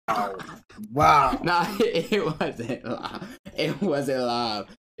Wow. Nah, it wasn't live. It wasn't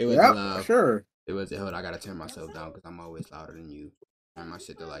live. It wasn't Yep, live. sure. It wasn't. Hold on, I gotta turn myself down because I'm always louder than you. Turn my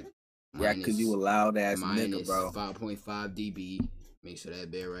shit to like Yeah, because you a loud ass nigga, bro. 5.5 dB. Make sure that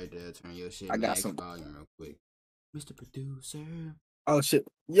bit right there. Turn your shit I got max some. volume real quick. Mr. Producer. Oh shit.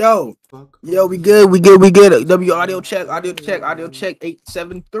 Yo, Fuck. we good. W audio check.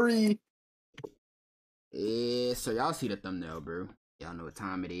 873. Yeah, so y'all see the thumbnail, bro. Y'all know what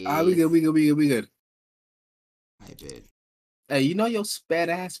time it is. We good. I bet. Hey, you know your spat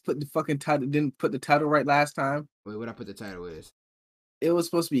ass put the fucking title, didn't put the title right last time. Wait, what I put the title is? It was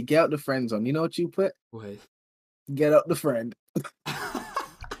supposed to be Get Out the Friend Zone. You know what you put? What? Get Out the Friend.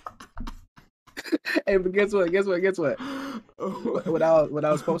 Hey, but guess what? When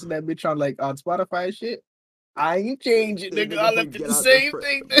I was posting that bitch on on Spotify and shit, I ain't changing, nigga. I left it the same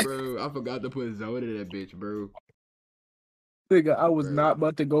thing, bro. I forgot to put zone in that bitch, bro. Nigga, I was not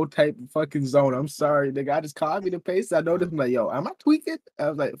about to go type fucking zone. I'm sorry, nigga. I just copied and pasted. I noticed, I'm like, yo, am I tweaking? I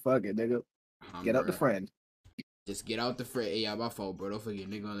was like, fuck it, nigga. Get out the friend. Just get out the friend. Hey, yeah, my fault, bro. Don't forget,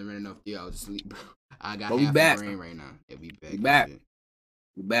 nigga only running off 3 hours of sleep, bro. I got half a brain right now. Yeah, we back.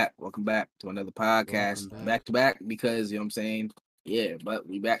 We back. Welcome back to another podcast. Back to back because, you know what I'm saying? Yeah, but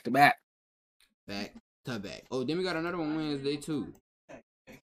we back to back. Back to back. Oh, then we got another one Wednesday, too.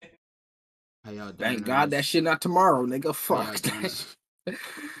 How y'all doing? Thank God that shit not tomorrow, nigga. Fuck that.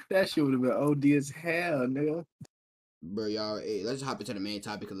 That shit would have been OD as hell, nigga. Bro, y'all, hey, let's hop into the main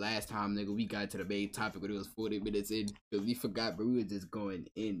topic. Cause last time, nigga, we got to the main topic when it was 40 minutes in. Cause we forgot, bro. We were just going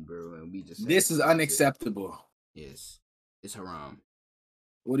in, bro, and we just. This is unacceptable. Yes, it's haram.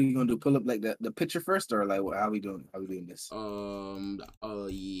 What are you gonna do? Pull up like the picture first, or like how we doing? How we doing this? Yeah,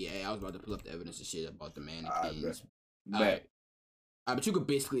 I was about to pull up the evidence and shit about the mannequins. But you could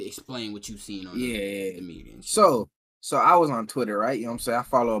basically explain what you've seen on the media. So I was on Twitter, right? You know what I'm saying? I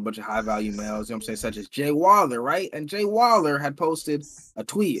follow a bunch of high value males, you know what I'm saying, such as Jay Waller, right? And Jay Waller had posted a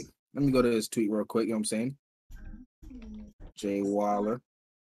tweet. Let me go to his tweet real quick, you know what I'm saying? Jay Waller.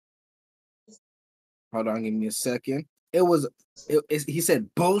 Hold on, give me a second. He said,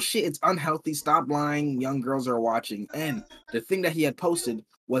 bullshit, it's unhealthy, stop lying, young girls are watching. And the thing that he had posted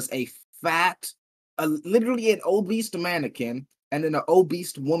was literally an obese mannequin, and then an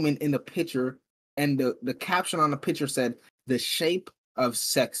obese woman in the picture, and the caption on the picture said, the shape of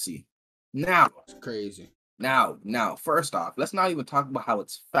sexy. Now, it's crazy. Now, first off, let's not even talk about how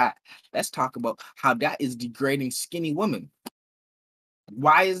it's fat. Let's talk about how that is degrading skinny women.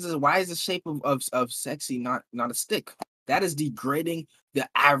 Why is the shape of sexy not a stick? That is degrading the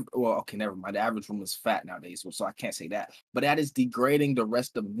average. Well, okay, never mind. The average woman is fat nowadays, so I can't say that. But that is degrading the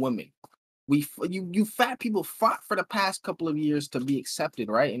rest of women. You fat people fought for the past couple of years to be accepted,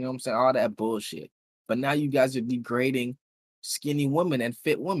 right? You know what I'm saying? All that bullshit. But now you guys are degrading skinny women and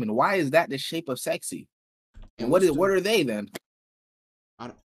fit women. Why is that the shape of sexy? And what are they then?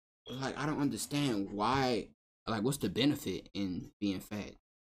 I don't understand why. Like, what's the benefit in being fat?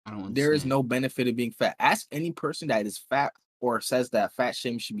 I don't understand. There is no benefit of being fat. Ask any person that is fat or says that fat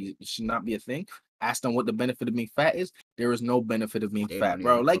shame should not be a thing. Ask them what the benefit of being fat is. There is no benefit of being fat,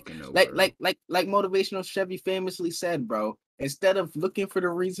 bro. Like motivational Chevy famously said, bro. Instead of looking for a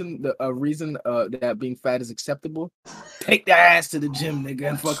reason that being fat is acceptable, take that ass to the gym, nigga,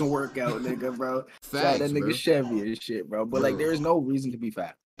 and fucking work out, nigga, bro. Facts, that nigga bro. Chevy and shit, bro. But like, there is no reason to be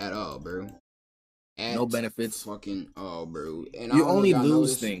fat at all, bro. No benefits. Fucking all, bro. And you only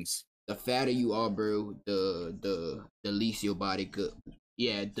lose things. The fatter you are, bro, the least your body could.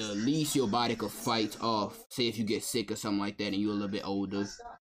 Yeah, the least your body could fight off. Say if you get sick or something like that, and you're a little bit older,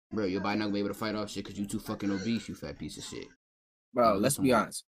 bro, your body not gonna be able to fight off shit because you too fucking obese, you fat piece of shit. Bro, let's be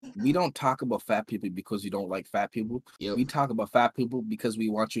honest. We don't talk about fat people because you don't like fat people. Yep. We talk about fat people because we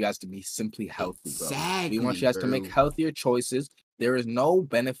want you guys to be simply healthy, bro. Exactly, we want you guys to make healthier choices. There is no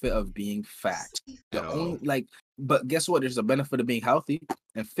benefit of being fat. But guess what? There's a benefit of being healthy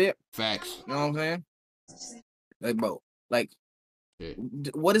and fit. Facts. You know what I'm saying? Like, bro,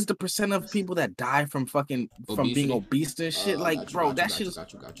 what is the percent of people that die from being obese and shit? That shit is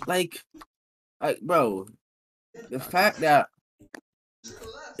like, bro, the fact that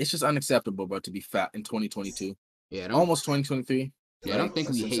it's just unacceptable, bro, to be fat in 2022. Yeah, almost 2023. Yeah, I don't think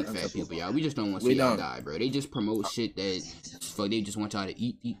we hate fat people, y'all. We just don't want to see y'all die, bro. They just promote shit that they just want y'all to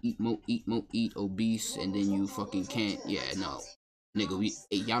eat, obese, and then you fucking can't. Yeah, no, nigga,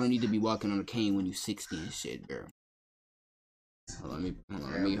 y'all don't need to be walking on a cane when you 60 and shit, bro. Hold on,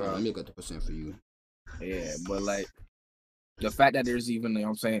 let me look at the percent for you. Yeah, but like the fact that there's even, you know what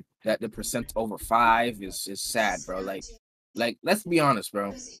I'm saying, that the percent over 5 is sad, bro. Like let's be honest,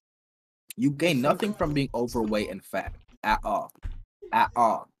 bro. You gain nothing from being overweight and fat at all.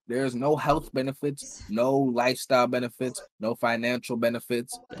 There's no health benefits, no lifestyle benefits, no financial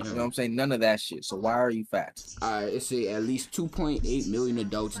benefits. You know what I'm saying? None of that shit. So why are you fat? It say at least 2.8 million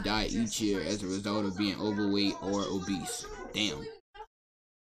adults die each year as a result of being overweight or obese. Damn.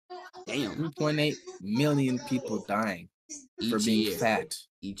 2.8 million people dying for being fat.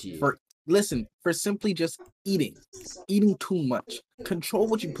 Each year. For simply just eating too much. Control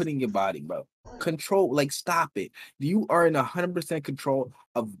what you put in your body, bro. Control, like, stop it. You are in 100% control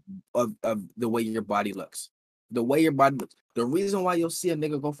of the way your body looks. The way your body looks. The reason why you'll see a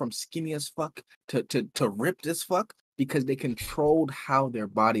nigga go from skinny as fuck to ripped as fuck, because they controlled how their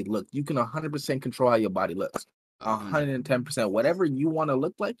body looked. You can 100% control how your body looks. 110%. Whatever you want to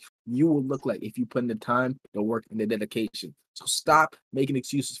look like, you will look like if you put in the time, the work, and the dedication. So stop making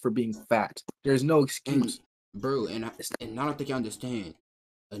excuses for being fat. There's no excuse. Bro, and I don't think you understand.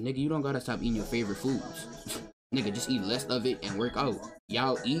 Nigga, you don't gotta stop eating your favorite foods. Nigga, just eat less of it and work out.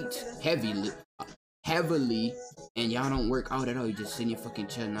 Y'all eat heavily, and y'all don't work out at all. You just sit in your fucking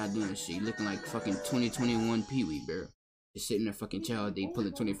chair not doing shit. You looking like fucking 2021 Pee-wee, bro. Just sitting in a fucking chair all day,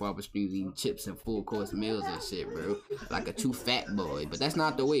 pulling 24-hour strings, eating chips and full course meals and shit, bro. Like a too fat boy. But that's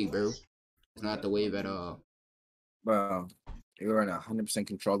not the way, bro. It's not the way at all. Bro, you're in 100%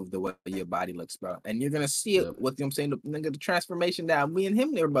 control of the way your body looks, bro. And you're gonna see it with, you know what I'm saying, the transformation that me and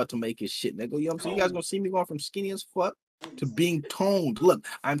him they're about to make his shit, nigga. You know what I'm saying? You guys gonna see me going from skinny as fuck to being toned. Look,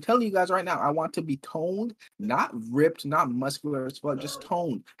 I'm telling you guys right now, I want to be toned, not ripped, not muscular as fuck, just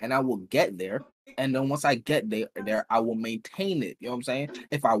toned. And I will get there. And then once I get there, I will maintain it. You know what I'm saying?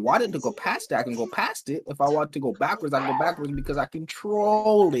 If I wanted to go past that, I can go past it. If I want to go backwards, I can go backwards because I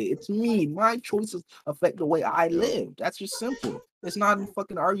control it. It's me. My choices affect the way I live. That's just simple. It's not a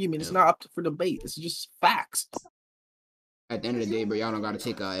fucking argument. It's not up for debate. It's just facts. At the end of the day, bro, y'all don't gotta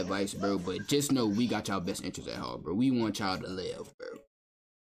take our advice, bro. But just know we got y'all best interests at heart, bro. We want y'all to live, bro.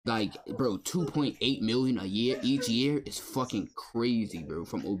 Like, bro, 2.8 million a year each year is fucking crazy, bro.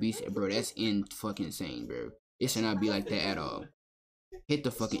 From obesity, bro. That's fucking insane, bro. It should not be like that at all. Hit the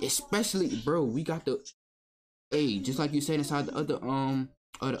fucking, especially, bro. We got the, hey, just like you said inside the other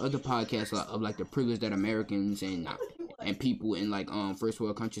podcasts of like the privilege that Americans and people in like first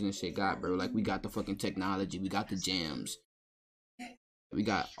world countries and shit got, bro. Like we got the fucking technology, we got the jams, we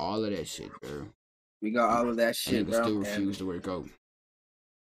got all of that shit, bro. We got all of that shit, bro. Still refuse to work out.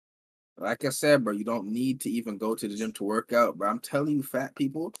 Like I said, bro, you don't need to even go to the gym to work out, bro. I'm telling you, fat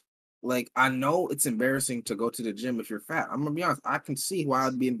people, like, I know it's embarrassing to go to the gym if you're fat. I'm gonna be honest, I can see why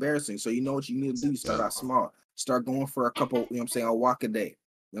it'd be embarrassing. So you know what you need to do? Start out small. Start going for a couple, you know what I'm saying, a walk a day.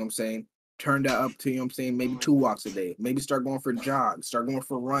 You know what I'm saying? Turn that up to, you know what I'm saying, maybe 2 walks a day. Maybe start going for jogs, start going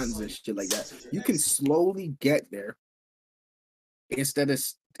for runs and shit like that. You can slowly get there instead of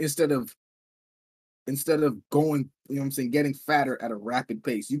going, you know what I'm saying, getting fatter at a rapid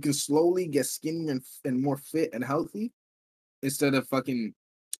pace. You can slowly get skinnier and more fit and healthy instead of fucking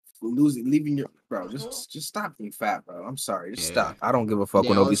leaving your, bro. Just stop being fat, bro. I'm sorry, just stop. I don't give a fuck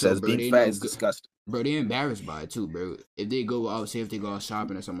when nobody says bro, being fat is disgusting. Bro, they embarrassed by it too, bro. If they go out, say if they go out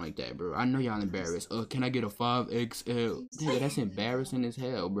shopping or something like that, bro. I know y'all embarrassed. Can I get a 5XL? Dude, that's embarrassing as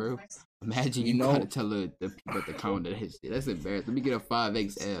hell, bro. Imagine you gotta tell the people at the counter that's embarrassing. Let me get a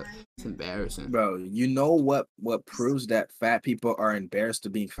 5XL. It's embarrassing, bro. You know what proves that fat people are embarrassed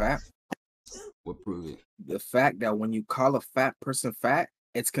of being fat? What proves it? The fact that when you call a fat person fat,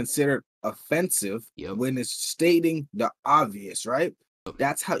 it's considered offensive when it's stating the obvious, right?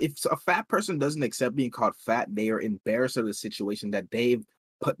 That's how, if a fat person doesn't accept being called fat, they are embarrassed of the situation that they've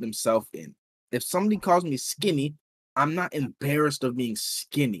put themselves in. If somebody calls me skinny, I'm not embarrassed of being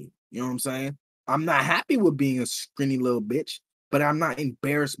skinny. You know what I'm saying? I'm not happy with being a skinny little bitch, but I'm not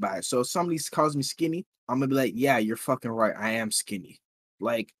embarrassed by it. So if somebody calls me skinny, I'm gonna be like, yeah, you're fucking right. I am skinny.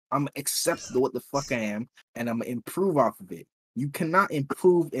 Like, I'm gonna accept what the fuck I am, and I'm gonna improve off of it. You cannot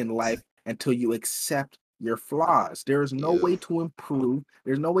improve in life until you accept your flaws. There is no way to improve.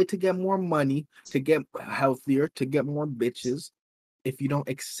 There's no way to get more money, to get healthier, to get more bitches, if you don't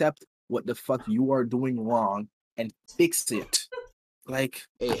accept what the fuck you are doing wrong and fix it. Like,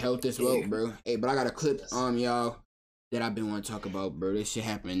 hey, health is wealth, bro. Hey, but I got a clip, y'all, that I've been wanting to talk about, bro. This shit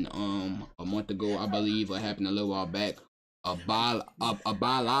happened a month ago, I believe, or happened a little while back. A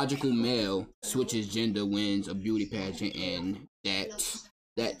biological male switches gender, wins a beauty pageant, and that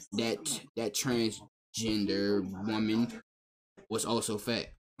transgender woman was also fat.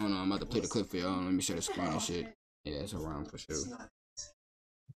 Hold on, I'm about to play the clip for y'all. Let me share the screen and shit. Yeah, it's around for sure.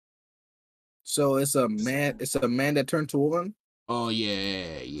 So it's a man that turned to a woman? Oh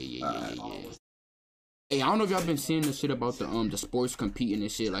yeah. Hey, I don't know if y'all been seeing the shit about the sports competing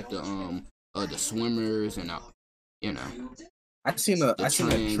and shit, like the swimmers and you know. I seen a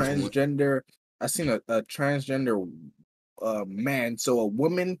transgender. I seen a transgender man. So a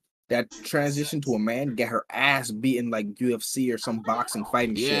woman that transitioned to a man get her ass beaten like UFC or some boxing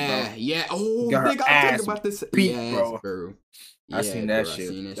fighting shit, bro. Yeah. Oh, got her ass about this. beat, bro. Yeah, I seen that bro,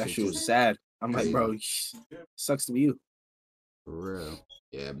 shit. That shit was sad. I'm like, bro, sucks to be you. For real.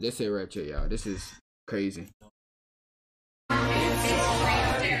 Yeah, but this is right here, y'all. This is crazy.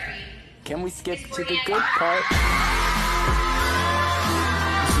 Can we skip to the good part?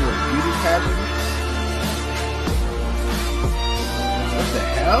 This is a beauty pageant. What the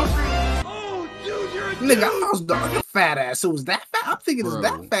hell? Oh, dude, you're a nigga. I was a fat ass. So was that fat? I'm thinking it's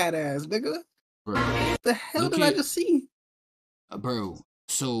that fat ass, nigga. Bro, what the hell did I just see? Bro,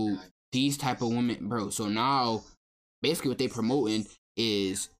 so these type of women, bro. So now, basically, what they promoting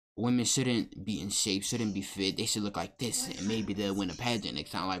is women shouldn't be in shape, shouldn't be fit. They should look like this, and maybe they'll win a pageant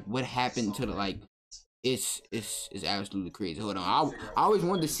next time. Like, what happened to the like? It's absolutely crazy. Hold on, I always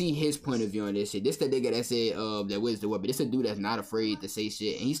wanted to see his point of view on this shit. This the nigga that said that was the word, but this a dude that's not afraid to say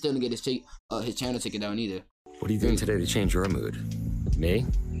shit, and he still didn't get his channel taken down either. What are you doing today to change your mood? Me?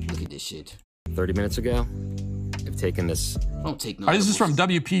 Look at this shit. 30 minutes ago, I've taken this. Don't take no. This is from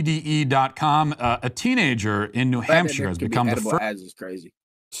WPDE.com. A teenager in New Hampshire has become the first. Ads is crazy.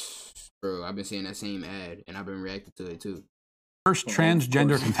 Bro, I've been seeing that same ad, and I've been reacting to it too. First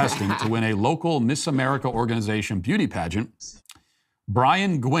transgender contestant to win a local Miss America organization beauty pageant.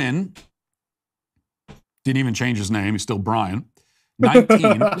 Brian Gwynn didn't even change his name; he's still Brian.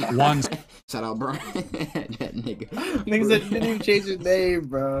 19 won. Shout out Brian. That nigga. Niggas that didn't even change his name,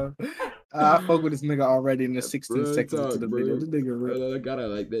 bro. I fuck with this nigga already in the 16 seconds to the video. This nigga real. I gotta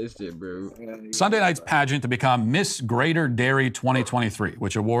like that shit, bro. Sunday night's pageant to become Miss Greater Dairy 2023,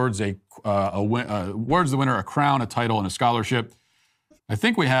 which awards the winner a crown, a title, and a scholarship. I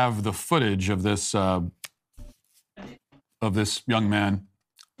think we have the footage of this young man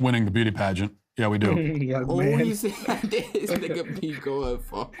winning the beauty pageant. Yeah, we do. He said this nigga be going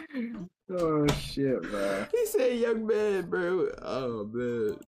for. Oh shit, bro. He said young man, bro. Oh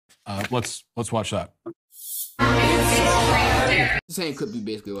man. Let's watch that. The same clip we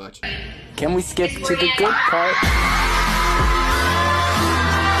basically watch. Can we skip to the good part?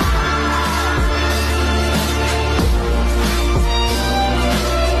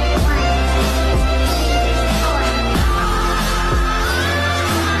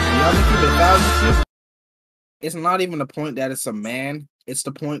 It's not even the point that it's a man. It's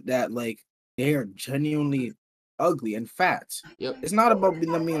the point that like they are genuinely ugly and fat. Yep. It's not about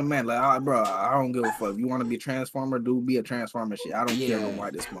being a man. Like, bro, I don't give a fuck. If you want to be a transformer, dude, be a transformer. Shit, I don't care no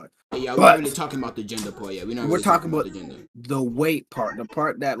why this much. Yeah, we're not really talking about the gender part. Yeah, we're really talking about the weight part, the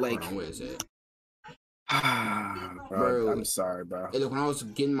part that like. Hold on, where is it? Bro, I'm sorry, bro. Hey, look, when I was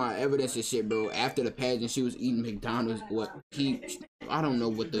getting my evidence and shit, bro, after the pageant, she was eating McDonald's. I don't know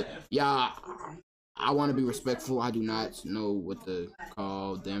what the I want to be respectful. I do not know what to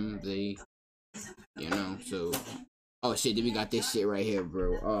call them. They, so. Oh shit! Then we got this shit right here,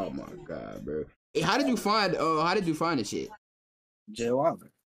 bro. Oh my god, bro. Hey, how did you find this shit? Jay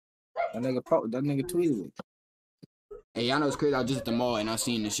Wilder. That nigga tweeted it. Hey, y'all know it's crazy. I was just at the mall and I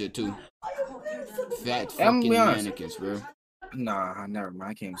seen this shit too. Fat fucking mannequins, bro. Nah, never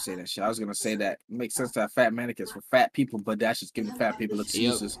mind. I can't even say that shit. I was gonna say that it makes sense to have fat mannequins for fat people, but that's just giving fat people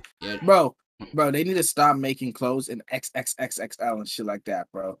excuses. Yep. Bro, they need to stop making clothes in XXXXL and shit like that,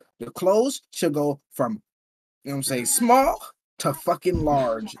 bro. The clothes should go from, small to fucking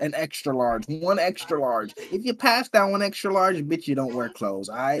large and extra large. One extra large. If you pass down one extra large, bitch, you don't wear clothes,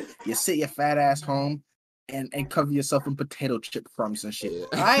 all right? You sit your fat ass home and cover yourself in potato chip crumbs and shit.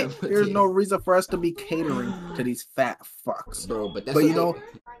 All right? There's no reason for us to be catering to these fat fucks. Bro, but you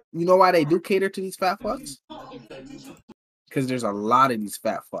know why they do cater to these fat fucks? Because there's a lot of these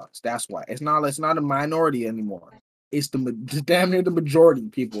fat fucks. That's why. It's not a minority anymore. It's damn near the majority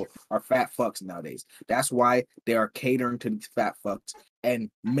of people are fat fucks nowadays. That's why they are catering to these fat fucks and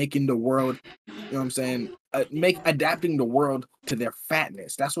making the world, adapting the world to their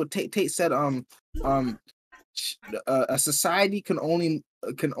fatness. That's what Tate said. A society can only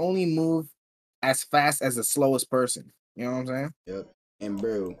move as fast as the slowest person. You know what I'm saying? Yep. And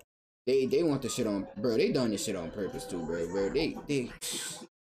bro, they want the shit on, bro. They done this shit on purpose too, bro.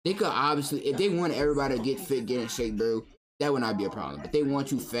 They could obviously, if they want everybody to get fit, get in shape, bro, that would not be a problem. But they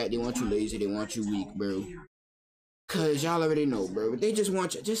want you fat, they want you lazy, they want you weak, bro. Cause y'all already know, bro. They just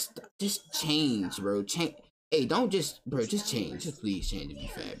want you, just change, bro. Change. Hey, don't just change. Just please change if you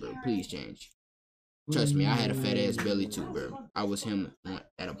fat, bro. Please change. Trust me, I had a fat ass belly too, bro. I was him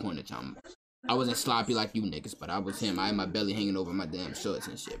at a point in time. I wasn't sloppy like you niggas, but I was him. I had my belly hanging over my damn shorts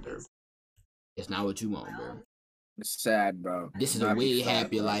and shit, bro. It's not what you want, bro. It's sad, bro. This is a way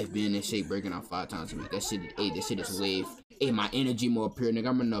happier life being in shape, breaking out 5 times a week. That shit, this shit is way. My energy more pure, nigga.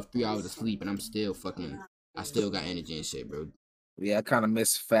 I'm enough 3 hours of sleep, and I still got energy and shit, bro. Yeah, I kind of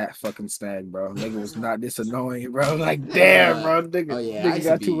miss fat fucking Snag, bro. Nigga was not this annoying, bro. Like, damn, bro. Nigga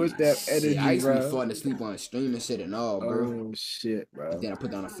got too much that energy, I used to be bro. falling asleep on stream and shit and all, bro. Oh, shit, bro. Then I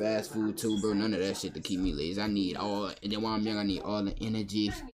put down a fast food, too, bro. None of that shit to keep me lazy. I need all, and then while I'm young, I need all the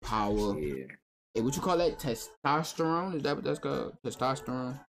energy, power. Yeah. Hey, what you call that? Testosterone? Is that what that's called?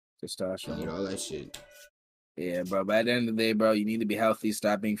 Testosterone? Testosterone. I need all that shit. Yeah, bro. But at the end of the day, bro, you need to be healthy.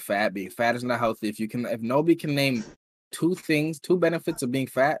 Stop being fat. Being fat is not healthy. If nobody can name 2 benefits of being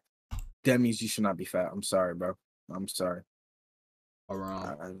fat, that means you should not be fat. I'm sorry, bro. I'm sorry.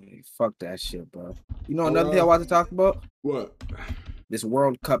 Fuck that shit, bro. You know another thing I want to talk about? What? This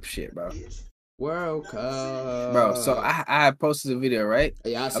World Cup shit, bro. World Cup, bro. So I posted a video, right?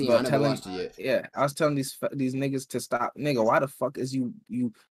 Yeah, I seen. I never watched it yet. Yeah, I was telling these niggas to stop. Nigga, why the fuck is you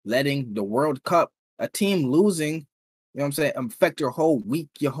letting the World Cup, a team losing, you know what I'm saying, affect your whole week,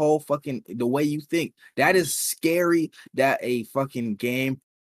 your whole fucking the way you think? That is scary. That a fucking game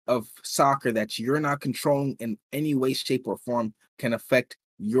of soccer that you're not controlling in any way, shape, or form can affect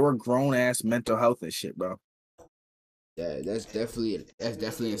your grown ass mental health and shit, bro. Yeah, that's definitely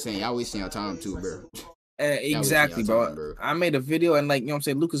insane. Y'all wasting your time too, bro. Exactly, bro. I made a video and, like, you know what I'm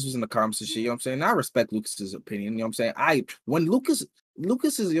saying, Lucas was in the comments and shit, you know what I'm saying? I respect Lucas's opinion, you know what I'm saying? When Lucas is, you know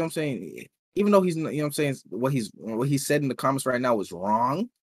what I'm saying, even though he's, you know what I'm saying, what he said in the comments right now was wrong.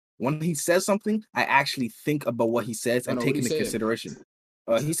 When he says something, I actually think about what he says and take into consideration.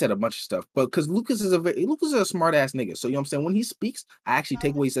 He said a bunch of stuff, but because Lucas is a smart ass nigga, so you know what I'm saying, when he speaks, I actually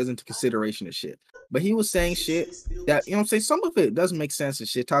take what he says into consideration and shit. But he was saying shit that, you know what I'm saying, some of it doesn't make sense and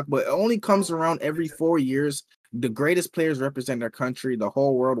shit. But it only comes around every 4 years. The greatest players represent their country. The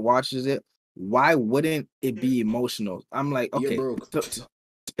whole world watches it. Why wouldn't it be emotional? I'm like, okay,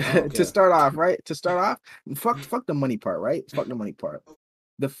 to start off, right? To start off, fuck the money part, right? Fuck the money part.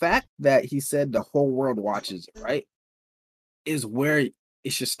 The fact that he said the whole world watches it, right, is where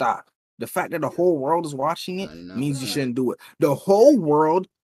it should stop. The fact that the whole world is watching it means you shouldn't do it. The whole world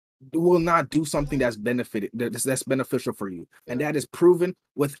will not do something that's beneficial for you, and that is proven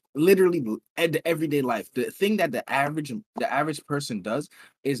with literally the everyday life. The thing that the average person does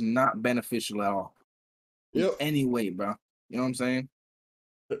is not beneficial at all. Yep. Anyway, bro, you know what I'm saying?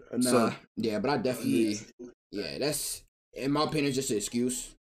 So yeah, but I definitely that's, in my opinion, just an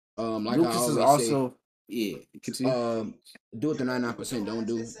excuse. Like Lucas is also continue. Do what the 99% don't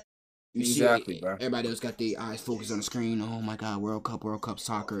do. You exactly, see, bro. Everybody else got their eyes focused on the screen. Oh my God, World Cup,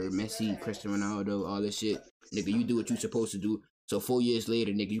 soccer, Messi, Cristiano Ronaldo, all this shit. Nigga, you do what you supposed to do. So 4 years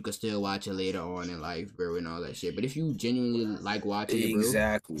later, nigga, you can still watch it later on in life, bro, and all that shit. But if you genuinely like watching it,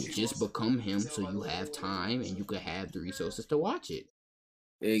 bro, just become him so you have time and you can have the resources to watch it.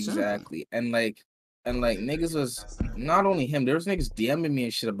 Exactly. And like niggas was not only him, there was niggas DMing me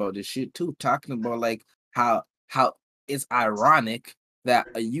and shit about this shit too, talking about like how it's ironic that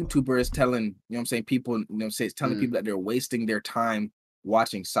a YouTuber is telling, you know what I'm saying, people, you know what I'm saying, telling people that they're wasting their time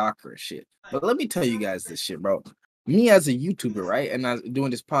watching soccer and shit. But let me tell you guys this shit, bro. Me as a YouTuber, right, and I was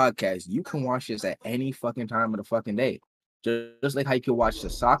doing this podcast, you can watch this at any fucking time of the fucking day. Just like how you can watch the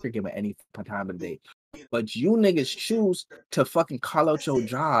soccer game at any time of the day. But you niggas choose to fucking call out your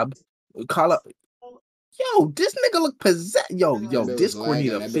job, yo, this nigga look possessed. Yo, Discord need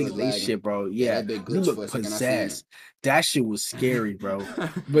to fix this shit, bro. Yeah, you look possessed. That shit was scary, bro.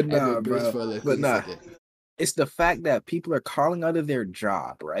 But nah, bro. But nah. It's the fact that people are calling out of their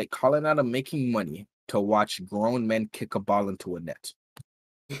job, right? Calling out of making money to watch grown men kick a ball into a net.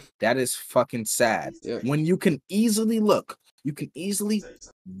 That is fucking sad. Yeah. When you can easily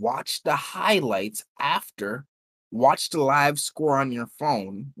watch the highlights after, watch the live score on your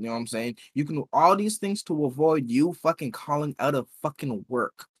phone. You know what I'm saying? You can do all these things to avoid you fucking calling out of fucking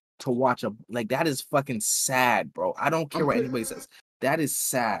work to watch that is fucking sad, bro. I don't care what anybody says. That is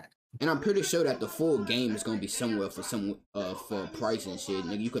sad. And I'm pretty sure that the full game is gonna be somewhere for price and shit.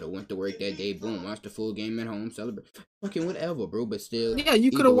 Nigga, you could have went to work that day, boom, watch the full game at home, celebrate, fucking whatever, bro. But still, yeah, you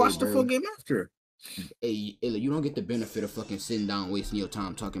could have watched the full game after. Hey, you don't get the benefit of fucking sitting down, wasting your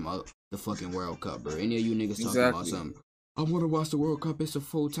time talking about the fucking World Cup, bro. Any of you niggas talking about something? I want to watch the World Cup. It's a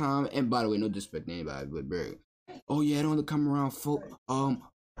full time. And by the way, no disrespect to anybody, but bro, oh yeah, it only come around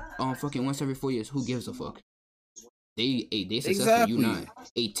fucking once every 4 years. Who gives a fuck? They successful, you not.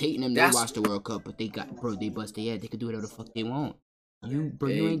 Hey, Tate them, they watch the World Cup, but they bust their head. They could do whatever the fuck they want. You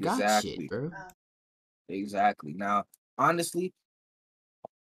ain't got shit, bro. Exactly. Now, honestly,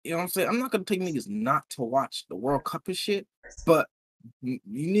 you know what I'm saying? I'm not gonna take niggas not to watch the World Cup and shit, but you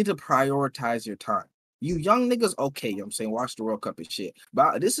need to prioritize your time. You young niggas, okay, you know what I'm saying, watch the World Cup and shit.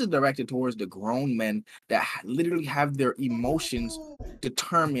 But this is directed towards the grown men that literally have their emotions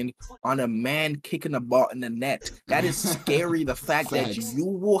determined on a man kicking a ball in the net. That is scary. The fact that you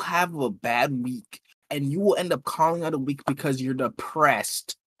will have a bad week and you will end up calling out a week because you're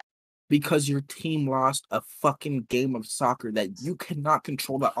depressed. Because your team lost a fucking game of soccer that you cannot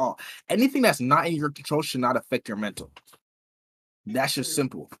control at all. Anything that's not in your control should not affect your mental. That's just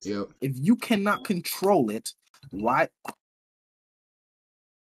simple. Yep. If you cannot control it, why?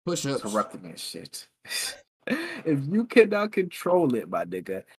 Push-ups. Corrupting that shit. If you cannot control it, my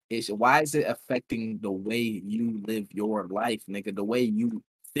nigga, why is it affecting the way you live your life, nigga? The way you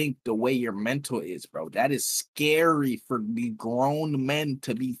think, the way your mental is, bro. That is scary for the grown men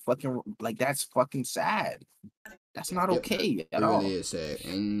to be fucking like. That's fucking sad. That's not okay at all. It really is sad,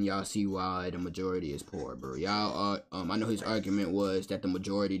 and y'all see why the majority is poor, bro. Y'all, I know his argument was that the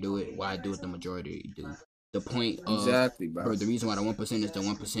majority do it. Why do what the majority do? The point of exactly, bro. The reason why the 1% is the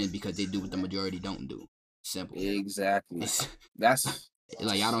 1% because they do what the majority don't do. Simple. Exactly. That's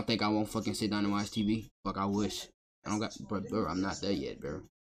like y'all don't think I won't fucking sit down and watch TV? Fuck, I wish. I don't got, bro. I'm not there yet, bro.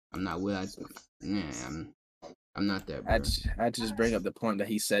 I'm not where I'm not there, bro. I just bring up the point that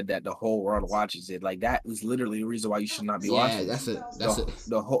he said that the whole world watches it. Like that is literally the reason why you should not be watching. Yeah, that's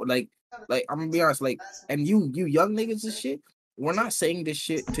the whole like I'm gonna be honest, like, and you young niggas and shit, we're not saying this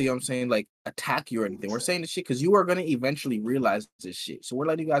shit to, you know what I'm saying, like attack you or anything. We're saying this shit because you are gonna eventually realize this shit. So we're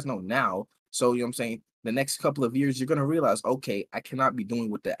letting you guys know now. So, you know what I'm saying, the next couple of years, you're gonna realize, okay, I cannot be doing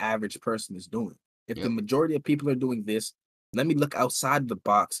what the average person is doing. If the majority of people are doing this, let me look outside the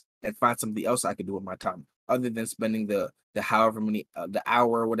box and find something else I could do with my time, other than spending the however many the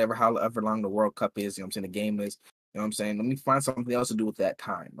hour or whatever, however long the World Cup is, you know what I'm saying, the game is, you know what I'm saying. Let me find something else to do with that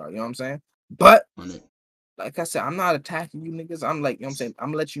time, bro. You know what I'm saying? But like I said, I'm not attacking you niggas. I'm like, you know what I'm saying, I'm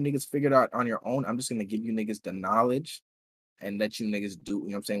gonna let you niggas figure it out on your own. I'm just gonna give you niggas the knowledge and let you niggas do, you know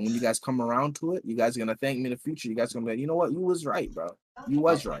what I'm saying? When you guys come around to it, you guys are gonna thank me in the future. You guys are gonna be like, you know what, you was right, bro. You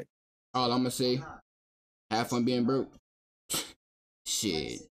was right. All I'm gonna say, have fun being broke.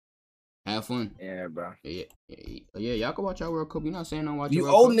 Shit. Have fun. Yeah, bro. Yeah, y'all can watch our World Cup. You're not saying don't watch you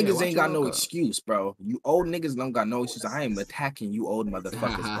old Cup. Niggas ain't got no excuse, bro. You old niggas don't got no excuse. I ain't attacking you old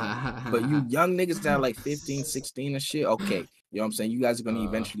motherfuckers, bro. But you young niggas that are like 15, 16 and shit, okay. You know what I'm saying? You guys are gonna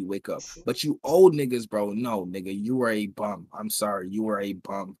eventually wake up. But you old niggas, bro, no, nigga, you are a bum. I'm sorry, you are a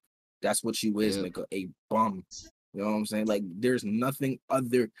bum. That's what you is, nigga, a bum. You know what I'm saying? Like, there's nothing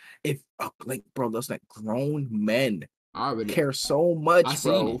other. If like, bro, those like grown men I already care so much,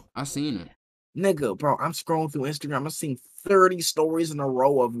 bro. I seen it. Nigga, bro, I'm scrolling through Instagram. I've seen 30 stories in a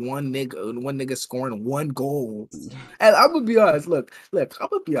row of one nigga scoring one goal. And I'm gonna be honest, look, I'm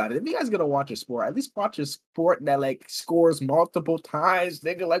gonna be honest. If you guys gonna watch a sport, at least watch a sport that like scores multiple times,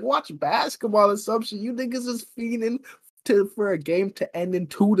 nigga. Like watch basketball or some shit. You niggas is feeding for a game to end in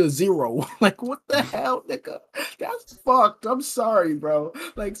 2-0. Like, what the hell, nigga? That's fucked. I'm sorry, bro.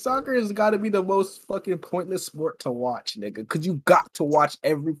 Like, soccer has got to be the most fucking pointless sport to watch, nigga. Because you got to watch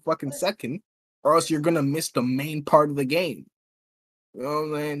every fucking second, or else you're gonna miss the main part of the game. You know what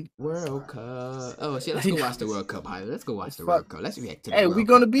I'm saying? World Cup. Oh, shit, let's go watch the World Cup, Holly. Let's go watch the World Cup. Let's react to the World we're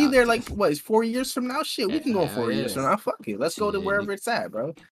gonna Cup. Be there like, what, 4 years from now? Shit, we can go 4 years from now. Fuck it. Let's go to wherever it's at,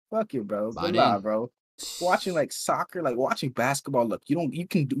 bro. Fuck you, bro. Goodbye, bro. Watching like soccer, like watching basketball. Look, you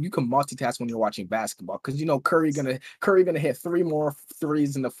can multitask when you're watching basketball because you know Curry gonna hit 3 more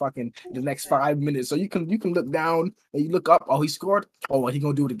threes in the next 5 minutes. So you can look down and you look up. Oh, he scored. Oh, well, he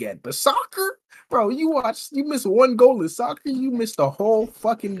gonna do it again. But soccer, bro, you miss 1 goal in soccer, you missed the whole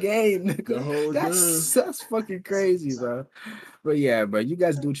fucking game, nigga. That's fucking crazy, bro. But yeah, bro, you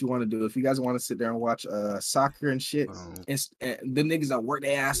guys do what you want to do. If you guys want to sit there and watch soccer and shit, and the niggas that work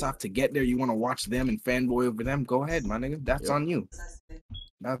their ass off to get there, you want to watch them and fanboy over them, go ahead, my nigga. That's on you.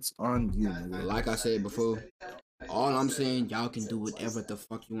 That's on you, nigga. Like I said before, all I'm saying, y'all can do whatever the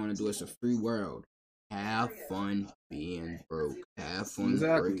fuck you want to do. It's a free world. Have fun being broke. Have fun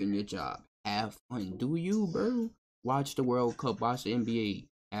working your job. Have fun. Do you, bro? Watch the World Cup. Watch the NBA.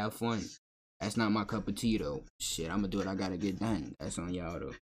 Have fun. That's not my cup of tea, though. Shit, I'm gonna do what I gotta get done. That's on y'all,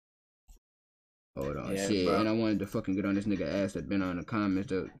 though. Hold on, shit. Bro. And I wanted to fucking get on this nigga ass that been on the comments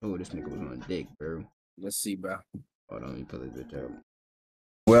that, oh, this nigga was on dick, bro. Let's see, bro. Hold on, let me pull this bitch out.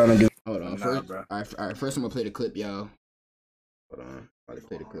 Well, I'm gonna do. Hold on, first, bro. All right, first I'm gonna play the clip, y'all. Hold on, I'll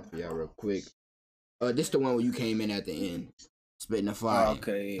play the clip for y'all real quick. This the one where you came in at the end. Spitting the fire.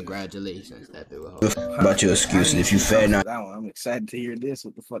 Okay. Congratulations. That bit was hard. About your excuses. If you fat now, that one. I'm excited to hear this.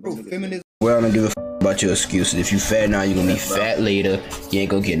 What the fuck? Bro, feminism. Well, I'm gonna do about your excuses. If you fat now, you're gonna be fat later. You ain't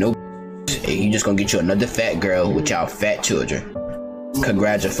gonna get no. Hey, you just gonna get you another fat girl with y'all fat children.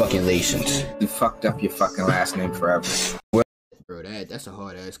 Congratulations. You fucked up your fucking last name forever. Bro, that's a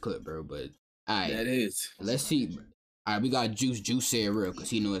hard ass clip, bro. But alright, That is. let's see. Alright, we got Juice say it real because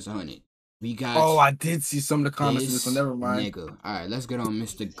he know it's 100. We got. Oh, I did see some of the comments of this this one. Never mind. nigga. Alright, let's get on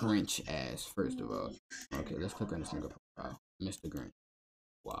Mr. Grinch ass first of all. Okay, let's click on this nigga profile. Mr. Grinch.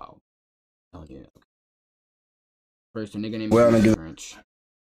 Wow. Oh yeah. Okay. First, the nigga named Mr. Grinch,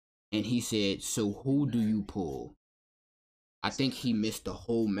 and he said, "So who do you pull?" I think he missed the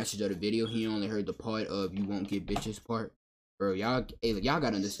whole message of the video. He only heard the part of "you won't get bitches" part. Bro, y'all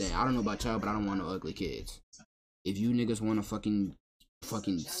gotta understand. I don't know about y'all, but I don't want no ugly kids. If you niggas wanna fucking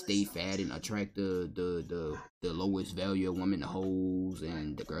stay fat and attract the lowest value of women, the hoes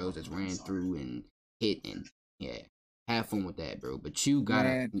and the girls that's ran through and hit, and yeah, have fun with that, bro. But you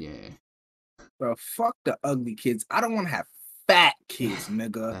gotta, yeah. Bro, fuck the ugly kids. I don't want to have fat kids,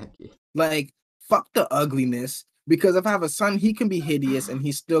 nigga. Like, fuck the ugliness. Because if I have a son, he can be hideous and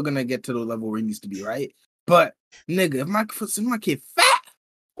he's still gonna get to the level where he needs to be, right? But nigga, if my kid fat,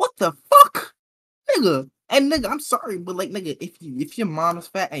 what the fuck, nigga? And nigga, I'm sorry, but like, nigga, if your mom is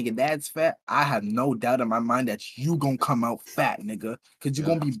fat and your dad's fat, I have no doubt in my mind that you gonna come out fat, nigga, because you're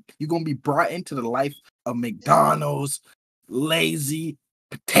gonna be brought into the life of McDonald's, lazy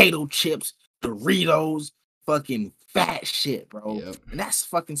potato chips, Doritos, fucking fat shit, bro. Yep. And that's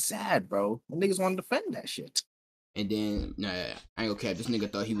fucking sad, bro. The niggas want to defend that shit. And then, nah, I ain't gonna cap. This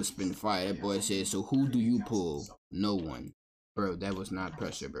nigga thought he was spitting fire. That boy said, "So who do you pull?" No one. Bro, that was not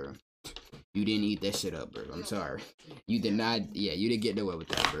pressure, bro. You didn't eat that shit up, bro. I'm sorry. You did not, you didn't get nowhere with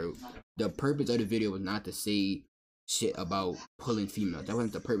that, bro. The purpose of the video was not to say shit about pulling females. That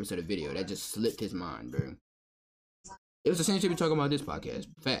wasn't the purpose of the video. That just slipped his mind, bro. It was the same shit we talking about this podcast.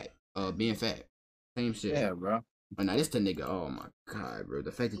 Fat. Being fat. Same shit. Yeah, bro. But now this the nigga, oh my god, bro.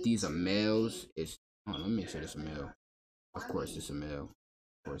 The fact that these are males is, hold on, let me make sure this a male. Of course this a male.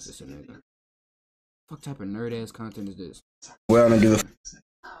 Of course this a nigga. What type of nerd ass content is this? Well, I'm gonna do it.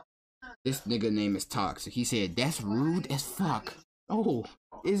 This nigga name is Toxic. He said, "That's rude as fuck." Oh,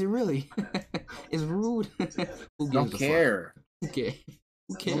 is it really? It's rude. Who Don't care. Who cares?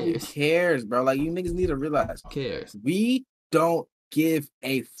 Who cares? Who cares, bro? Like, you niggas need to realize. Who cares? We don't give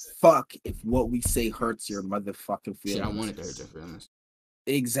a fuck if what we say hurts your motherfucking feelings. Shit, I wanted to hurt your feelings.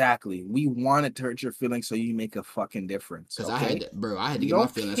 Exactly. We want it to hurt your feelings so you make a fucking difference. Cause okay? I had to get my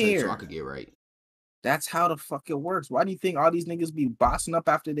feelings hurt so I could get right. That's how the fuck it works. Why do you think all these niggas be bossing up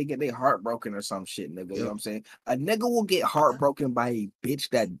after they get their heart broken or some shit, nigga? Yep. You know what I'm saying? A nigga will get heartbroken by a bitch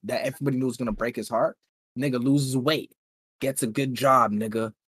that everybody knows is gonna break his heart. Nigga loses weight, gets a good job, nigga. You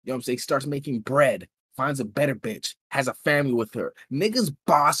know what I'm saying? Starts making bread, finds a better bitch, has a family with her. Niggas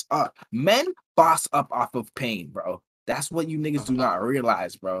boss up. Men boss up off of pain, bro. That's what you niggas do not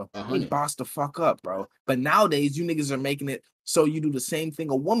realize, bro. They boss the fuck up, bro. But nowadays, you niggas are making it so you do the same thing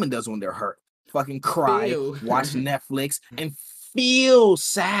a woman does when they're hurt. Fucking cry, watch Netflix, and feel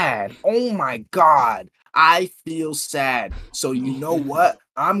sad. Oh my God. I feel sad. So you know what?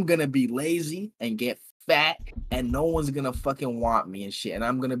 I'm gonna be lazy and get fat, and no one's gonna fucking want me and shit. And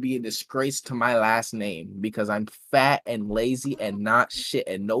I'm gonna be a disgrace to my last name because I'm fat and lazy and not shit.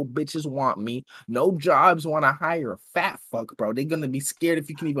 And no bitches want me. No jobs want to hire a fat fuck, bro. They're gonna be scared if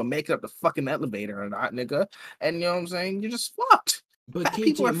you can even make it up the fucking elevator or not, nigga. And you know what I'm saying? You're just fucked. But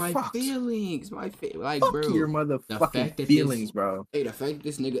KJ, my feelings, like, fuck bro, your motherfucking feelings, bro. Hey, the fact that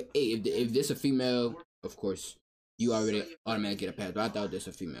this nigga, hey, if this a female, of course, you already automatically get a pass. But I thought this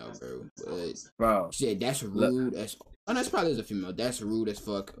a female, bro. But bro, shit, that's rude. That's probably a female. That's rude as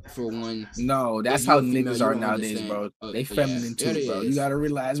fuck. For one, no, that's how niggas are nowadays, bro. They feminine too, bro. You gotta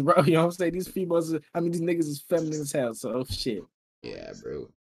realize, bro. You know what I'm saying? These females, these niggas is feminine as hell. So shit. Yeah, bro.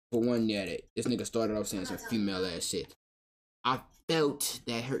 For one, this nigga started off saying some female ass shit. I felt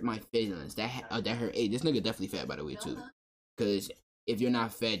that hurt my feelings. That hurt. Hey, this nigga definitely fat, by the way, too. Because if you're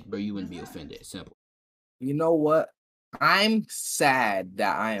not fat, bro, you wouldn't be offended. Simple. You know what? I'm sad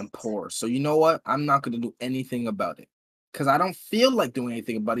that I am poor. So you know what? I'm not gonna do anything about it. Because I don't feel like doing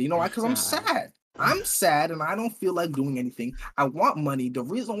anything about it. You know why? Because I'm sad. I'm sad and I don't feel like doing anything. I want money. The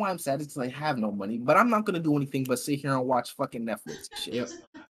reason why I'm sad is because I have no money. But I'm not gonna do anything but sit here and watch fucking Netflix and shit. Yep.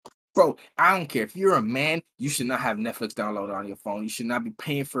 Bro, I don't care. If you're a man, you should not have Netflix downloaded on your phone. You should not be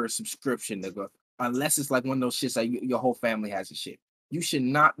paying for a subscription, nigga. Unless it's like one of those shits that your whole family has and shit. You should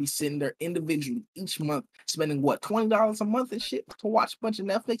not be sitting there individually each month spending, what, $20 a month and shit to watch a bunch of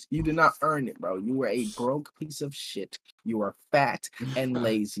Netflix? You did not earn it, bro. You were a broke piece of shit. You are fat and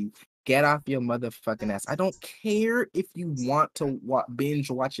lazy. Get off your motherfucking ass. I don't care if you want to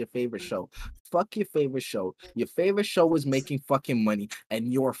binge watch your favorite show. Fuck your favorite show. Your favorite show is making fucking money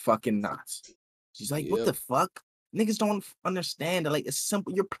and you're fucking not. She's like, what the fuck? niggas don't understand that, like, it's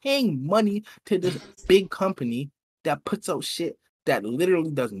simple. You're paying money to this big company that puts out shit that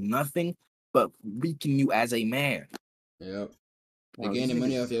literally does nothing but weaken you as a man. Yep. They're Bro, gaining these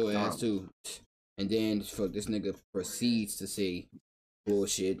money niggas off your is ass dumb. too. And then fuck, this nigga proceeds to say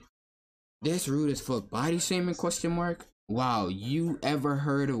bullshit. That's rude as fuck. Body shaming ? Wow, you ever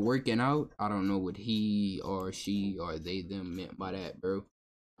heard of working out? I don't know what he or she or they them meant by that, bro.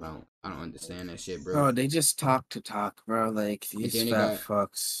 I don't understand that shit, bro. Oh, they just talk to talk, bro. Like these then they fat got-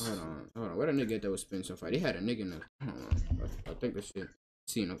 fucks. Hold on. What a nigga that was spitting some fire? They had a nigga in the. Hold on. I think this shit.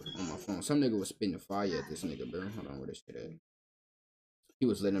 Seen it on my phone. Some nigga was spitting fire at this nigga, bro. Hold on, where this shit at? He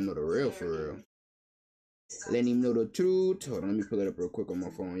was letting him know the real for real. Letting him know the truth. Hold on, let me pull it up real quick on my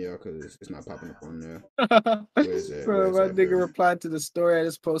phone, y'all, because it's not popping up on there. Where is that? Bro, my nigga bro? replied to the story I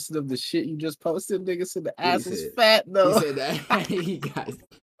just posted of the shit you just posted. Nigga said the ass was said- fat though. He said that. He got.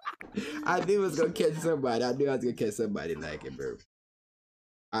 I knew I was gonna catch somebody. I knew I was gonna catch somebody like it, bro.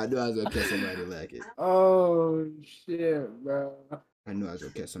 I knew I was gonna catch somebody like it. Oh shit, bro. I knew I was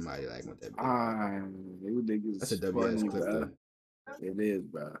gonna catch somebody like with that. You niggas That's a is WS funny, clip, bro. though. It is,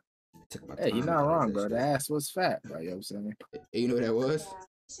 bro. Took my Hey, you're time not to wrong, catch bro. that The shit. ass was fat, bro. You know what I'm saying? Hey, you know what that was?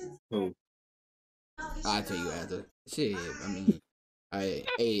 Who? I'll tell you after. Shit, I mean, hey,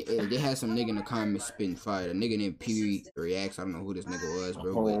 they had some nigga in the comments spitting fire. The nigga named P Reacts. I don't know who this nigga was,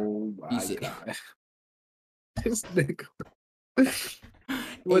 bro. Oh he my said- god. This nigga. What'd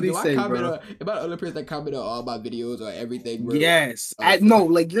What'd he say, bro? Am I the only person that commented on all my videos or everything, bro? Yes. Oh, No,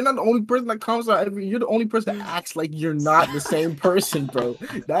 like you're not the only person that comments on every. You're the only person that acts like you're not the same person, bro.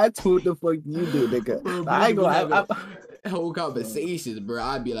 That's what the fuck you do, nigga. Bro, I ain't gonna. whole conversations, bro.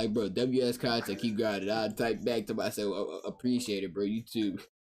 I'd be like, bro, WS content, keep grinding. I'd type back to myself, appreciate it, bro. You too.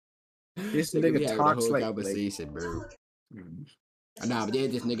 This Nigga nigga be having a talks whole like- conversation, bro. Nah, but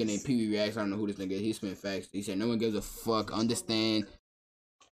there's this nigga named Pee Wee Reacts. I don't know who this nigga is. He spent facts. He said, no one gives a fuck. Understand.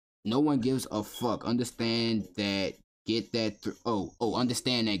 No one gives a fuck. Understand that. Get that through.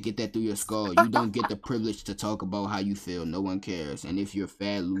 Understand that. Get that through your skull. You don't get the privilege to talk about how you feel. No one cares. And if you're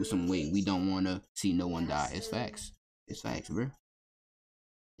fat, lose some weight. We don't want to see no one die. It's facts. It's facts, bro.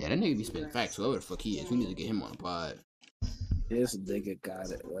 Yeah, that nigga be spitting facts. Whoever the fuck he is, we need to get him on the pod. This nigga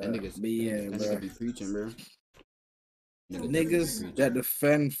got it, bro. That nigga's But yeah, that bro. nigga be preaching, bro. Niggas that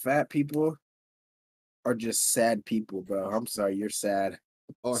defend fat people are just sad people, bro. I'm sorry, you're sad.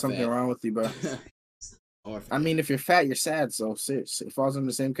 Or Something fat. wrong with you, bro. Or I mean, if you're fat, you're sad. So it falls in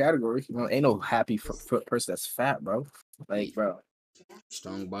the same category. You know, ain't no happy person that's fat, bro. Like, bro,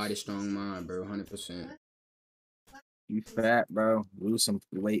 strong body, strong mind, bro. 100%. you fat, bro. Lose some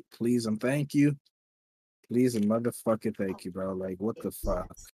weight, please, and thank you. Please and motherfucking thank you, bro. Like, what the fuck?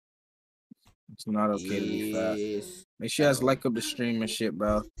 It's not okay to be fat. Yes. Make sure you guys like up the stream and shit,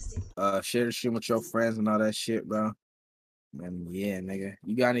 bro. Share the stream with your friends and all that shit, bro. And yeah, nigga.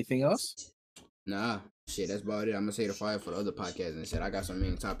 You got anything else? Nah, shit, that's about it. I'm gonna say the fire for the other podcasts and shit. I got some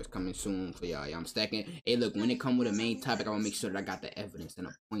main topics coming soon for y'all. I'm stacking. Hey, look, when it come with a main topic, I wanna make sure that I got the evidence and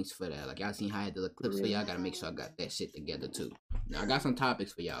the points for that. Like, y'all seen how I had the clips for y'all. I gotta make sure I got that shit together too. Now, I got some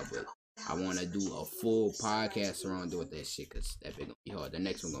topics for y'all, but I wanna do a full podcast around doing that shit, cause that bit gonna be hard. The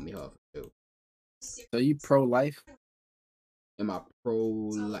next one gonna be hard for too. So you pro-life? Am I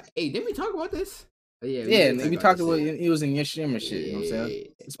pro-life? Hey, didn't we talk about this? Yeah, we talked about it. it was in your stream and shit. You know what I'm saying?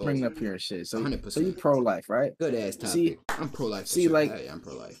 Let's bring it up here and shit. So, 100%. so you pro-life, right? Good ass topic. See, I'm pro-life. see, sure. like, Hey, I'm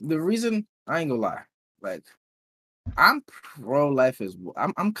pro-life. The reason I ain't gonna lie, like, I'm pro-life as well.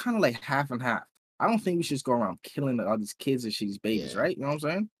 I'm kind of like half and half. I don't think we should just go around killing all these kids and shit, these babies, Yeah. right? You know what I'm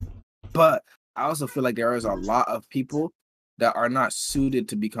saying? But I also feel like there is a lot of people that are not suited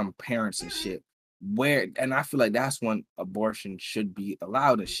to become parents and shit. And I feel like that's when abortion should be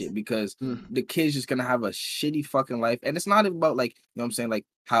allowed and shit, because the kid's just gonna have a shitty fucking life. And it's not about, like, you know what I'm saying, like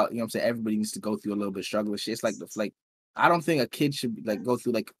how, you know what I'm saying, everybody needs to go through a little bit of struggle and shit. It's like I don't think a kid should like go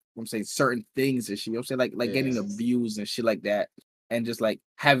through, like, you know what I'm saying, certain things and shit. You know what I'm saying, like getting abused and shit like that, and just like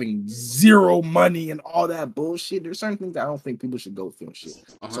having zero money and all that bullshit. There's certain things that I don't think people should go through and shit.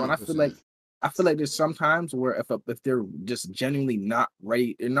 100%. So, and I feel like there's sometimes where if they're just genuinely not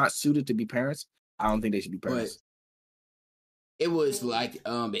ready, they're not suited to be parents, I don't think they should be parents. But it was like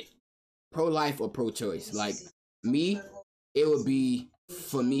pro-life or pro-choice. Like me, it would be,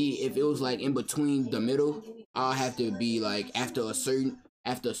 for me, if it was like in between the middle, I'll have to be like after a certain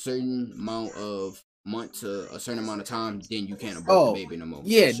amount of months, a certain amount of time, then you can't abort the baby no more.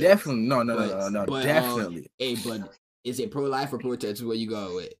 Yeah, Sure. definitely. No, But, definitely. Hey, but is it pro-life or pro-choice? Where you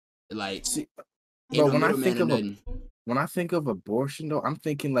go with? Like, See, ain't but no middleman or when I think of abortion though, I'm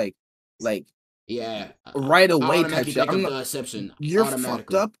thinking like yeah, right away type automatically shit. think I'm of not, the exception. you're automatically.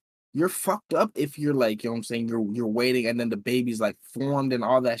 fucked up. you're fucked up if you're like, you know what I'm saying, you're waiting and then the baby's like formed and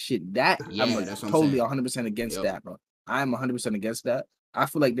all that shit. That Yeah, I'm that's what I'm totally saying. 100% against Yep. that, bro. I'm 100% against that. I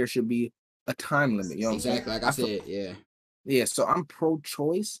feel like there should be a time limit. You know what I'm saying? Exactly. Like I said, yeah. Yeah, so I'm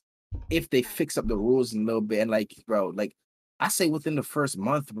pro-choice if they fix up the rules a little bit and like, bro, like I say within the first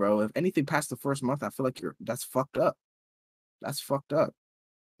month, bro. If anything past the first month, I feel like that's fucked up. That's fucked up.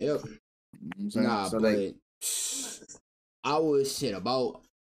 Yep. You know what I'm saying? Nah, So but like, I was shit about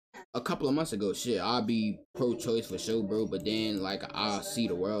a couple of months ago. Shit, I'll be pro-choice for sure, bro. But then like I see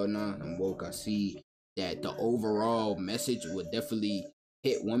the world now. I'm woke. I see that the overall message would definitely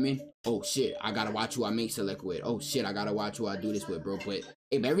hit women. Oh shit, I gotta watch who I make select with. Oh shit, I gotta watch who I do this with, bro. But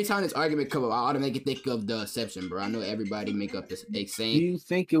every time this argument come up, I automatically think of the exception, bro. I know everybody make up this do same. you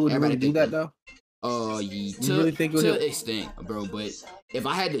think it would Everybody really do think that though? You You really think it would to hit? extent, bro. But if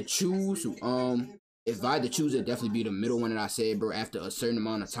I had to choose, if I had to choose, it'd definitely be the middle one that I said, bro. After a certain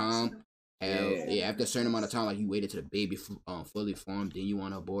amount of time, after a certain amount of time, like you waited till the baby fully formed, then you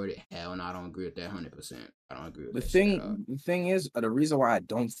want to abort it. Hell, no, I don't agree with that 100%. I don't agree with The that shit at all. thing is, the reason why I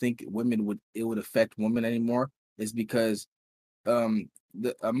don't think it would affect women anymore is because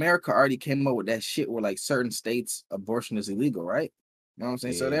the America already came up with that shit where like certain states abortion is illegal, right? You know what I'm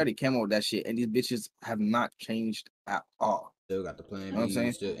saying? So they Yeah. already came up with that shit, and these bitches have not changed at all. Still got the plan You know what I'm B,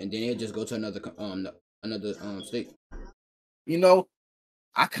 saying? still, and then they just go to another state. You know,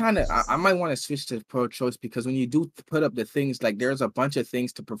 I might want to switch to pro-choice because when you do put up the things, like there's a bunch of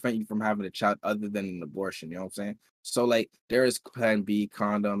things to prevent you from having a child other than an abortion. You know what I'm saying? So like there is Plan B,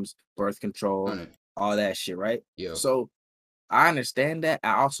 condoms, birth control, On it. all that shit, right? Yeah. So I understand that.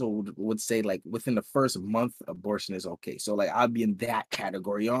 I also would say like within the first month, abortion is okay. So like I'll be in that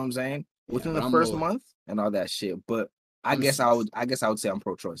category. You know what I'm saying? Yeah, Within but the I'm first more. month and all that shit. But I I'm guess s- I guess I would say I'm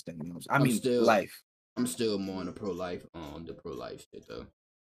pro-choice then. You know what I'm saying? I I'm mean still. life. I'm still more on the pro-life shit though.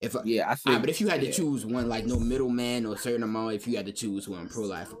 If Yeah, I but think. if you had to Yeah. choose one, like no middleman or a certain amount, if you had to choose one,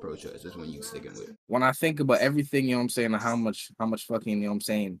 pro-life or pro-choice, that's one you sticking with. When I think about everything, you know what I'm saying, and how much fucking, you know what I'm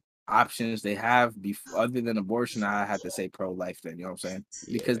saying, options they have other than abortion, I have to say pro-life then, you know what I'm saying?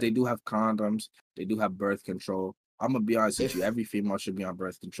 Because Yeah. they do have condoms, they do have birth control. I'm gonna be honest with If you, every female should be on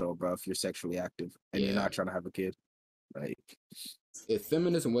birth control, bro, if you're sexually active and you're yeah, not trying to have a kid. Like, if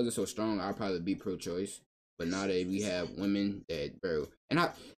feminism wasn't so strong, I'd probably be pro-choice. But now that we have women that, bro, and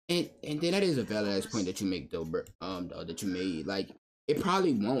then that is a valid ass point that you make though, bro. That you made, like, it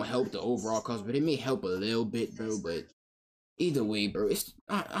probably won't help the overall cause, but it may help a little bit, bro. But either way, bro,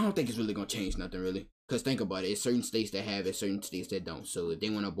 I don't think it's really gonna change nothing really. Cause think about it, it's certain states that have it, certain states that don't. So if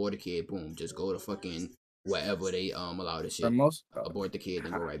they want to abort a kid, boom, just go to fucking wherever they allow this for shit. most, Abort the kid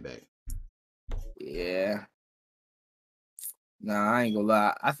and go right back. yeah. Nah, I ain't gonna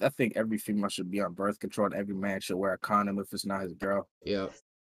lie. I think every female should be on birth control and every man should wear a condom if it's not his girl. Yeah.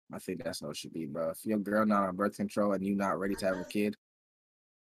 I think that's how it should be, bro. If your girl not on birth control and you not ready to have a kid,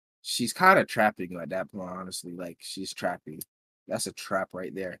 she's kind of trapping you at that point, honestly. Like she's trapping. That's a trap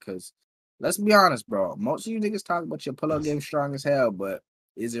right there. Cause let's be honest, bro. Most of you niggas talk about your pull-up game strong as hell, but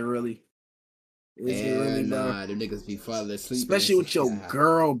is it really? Is it really, bro? Nah, them niggas be falling asleep. Especially with your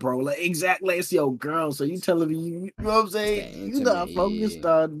girl, bro. Like exactly, it's your girl. So you telling me you know what I'm saying? You not focused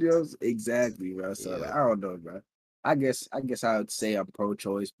on this exactly, bro. So like, I don't know, bro. I guess I would say I'm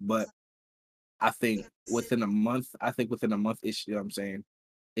pro-choice, but I think within a month, ish, you know what I'm saying?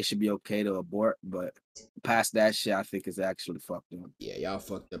 It should be okay to abort, but past that shit, I think is actually fucked up. Yeah, y'all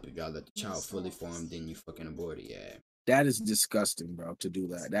fucked up if y'all let the child fully form, then you fucking abort it. Yeah. That is disgusting, bro, to do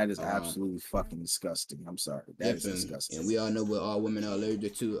that. That is absolutely fucking disgusting. I'm sorry. That is disgusting. And we all know what all women are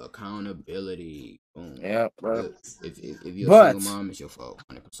allergic to: accountability. Boom. Yeah, bro. If you're a single mom, it's your fault,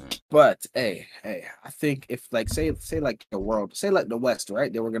 100%. But hey, I think if like say like the world, say like the West,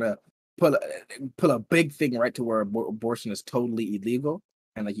 right? They were gonna put a big thing right to where abortion is totally illegal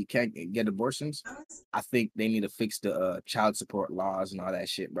and like you can't get abortions. I think they need to fix the child support laws and all that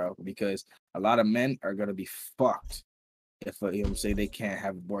shit, bro, because a lot of men are gonna be fucked if you know what I'm saying, they can't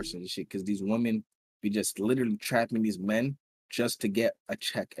have abortions and shit, because these women be just literally trapping these men just to get a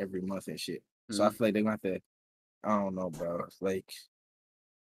check every month and shit. So I feel like they're gonna have to, I don't know, bro. Like,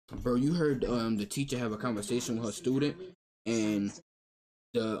 bro, you heard the teacher have a conversation with her student, and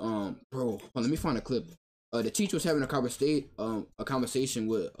the bro, let me find a clip. The teacher was having a conversation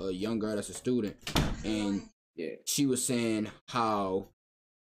with a young girl that's a student, and yeah, she was saying how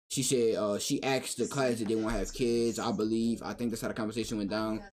she said she asked the class that they want to have kids. I think that's how the conversation went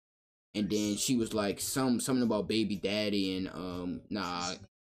down. And then she was like something about baby daddy and nah,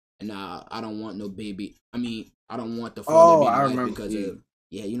 I don't want no baby. I mean, I don't want the father I baby remember because of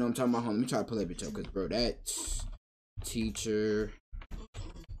you know what I'm talking about. Let me try to pull that bitch up because bro, that teacher.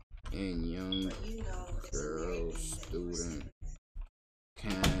 and young girl student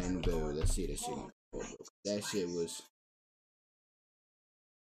can go. Let's see that shit. That shit was.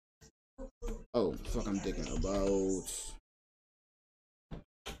 Oh, fuck, I'm thinking about.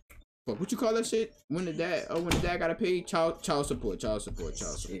 Fuck, what you call that shit? When the dad gotta pay child support. Yeah,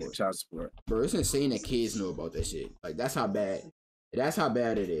 child support. Bro, it's insane that kids know about that shit. Like, that's how bad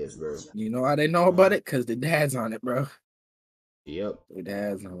it is, bro. You know how they know about it? Cause the dad's on it, bro. Yep. The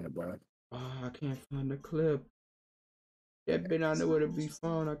dad's on it, bro. Oh, I can't find the clip. That been out nowhere to be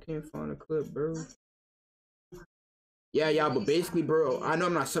found. I can't find the clip, bro. Yeah, but basically, bro, I know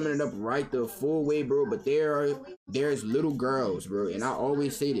I'm not summing it up right the full way, bro, but there's little girls, bro, and I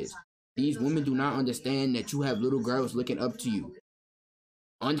always say this. These women do not understand that you have little girls looking up to you.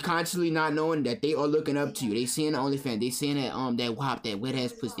 Unconsciously not knowing that they are looking up to you. They seeing the OnlyFans. They seeing that WAP, that wet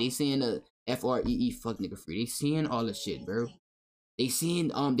ass pussy. They seeing the FREE fuck nigga free. They seeing all the shit, bro. They seeing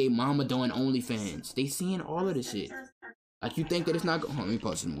they mama doing OnlyFans. They seeing all of the shit. Like, you think that it's not let me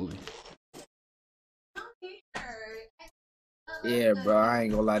pause the movie. Yeah, bro, I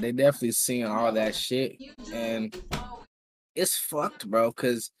ain't gonna lie. They definitely seeing all that shit. And it's fucked, bro,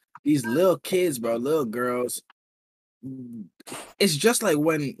 because these little kids, bro, little girls, it's just like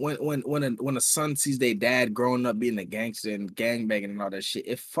when a son sees their dad growing up being a gangster and gangbanging and all that shit.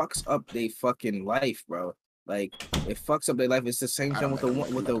 It fucks up their fucking life, bro. Like, it fucks up their life. It's the same thing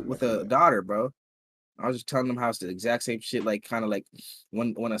with a daughter, bro. I was just telling them how it's the exact same shit, like kind of like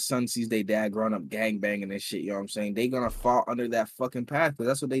when a son sees their dad growing up gangbanging and shit, you know what I'm saying? They gonna fall under that fucking path because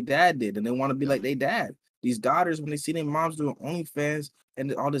that's what their dad did, and they want to be like their dad. These daughters, when they see their moms doing OnlyFans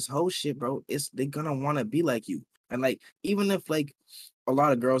and all this whole shit, bro, they gonna want to be like you. And like, even if like a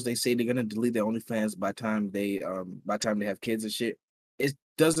lot of girls, they say they're gonna delete their OnlyFans by time they have kids and shit, it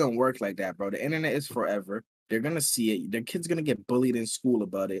doesn't work like that, bro. The internet is forever. They're gonna see it. Their kids gonna get bullied in school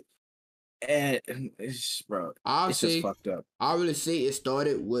about it. And it's, bro, it's just fucked up. I really say it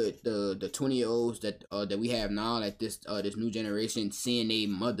started with the 20-year-olds that we have now, like this new generation seeing their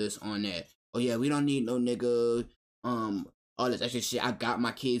mothers on that. Oh yeah, we don't need no nigga. All this extra shit. I got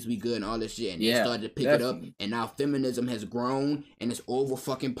my kids, we good, and all this shit. And they started to pick it up, and now feminism has grown and it's over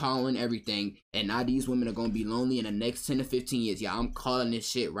fucking powering everything. And now these women are gonna be lonely in the next 10 to 15 years. Yeah, I'm calling this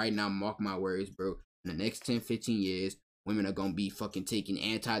shit right now. Mark my words, bro. In the next 10, 15 years. Women are gonna be fucking taking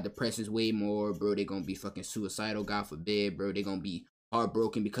antidepressants way more, bro. They're gonna be fucking suicidal, God forbid, bro. They're gonna be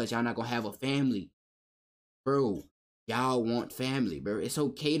heartbroken because y'all not gonna have a family. Bro, y'all want family, bro. It's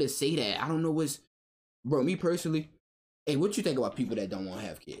okay to say that. I don't know what's... Bro, me personally, hey, what you think about people that don't want to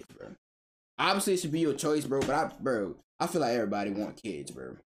have kids, bro? Obviously, it should be your choice, bro, but I feel like everybody want kids,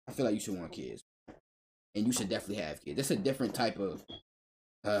 bro. I feel like you should want kids. And you should definitely have kids. That's a different type of...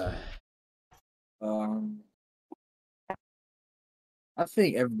 I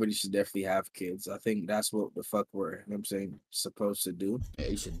think everybody should definitely have kids. I think that's what the fuck we're, you know what I'm saying, supposed to do. Yeah,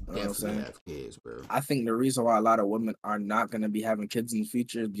 you should definitely have kids, bro. I think the reason why a lot of women are not going to be having kids in the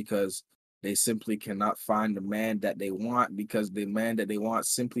future is because they simply cannot find the man that they want, because the man that they want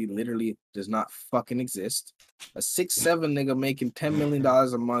simply literally does not fucking exist. A 6'7" nigga making $10 million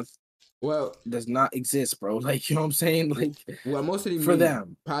a month does not exist, bro. Like, you know what I'm saying? Like, well, most of these for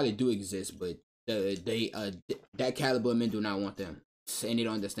them probably do exist, but that caliber of men do not want them. And they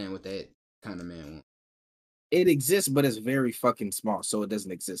don't understand what that kind of man wants. It exists, but it's very fucking small, so it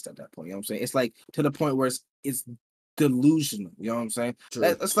doesn't exist at that point. You know what I'm saying? It's like to the point where it's delusional. You know what I'm saying?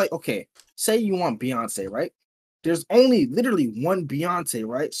 It's like, okay, say you want Beyonce, right? There's only literally one Beyonce,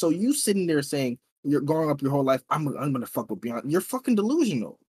 right? So you sitting there saying you're growing up your whole life, I'm gonna fuck with Beyonce. You're fucking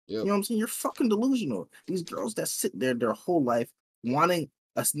delusional. Yep. You know what I'm saying? You're fucking delusional. These girls that sit there their whole life wanting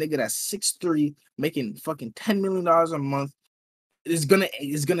a nigga that's 6'3", making fucking $10 million a month, is gonna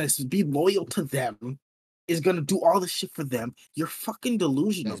be loyal to them, is gonna do all this shit for them. You're fucking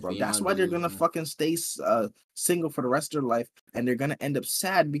delusional, bro. That's why they're gonna fucking stay single for the rest of their life, and they're gonna end up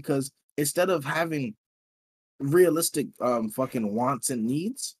sad because instead of having realistic fucking wants and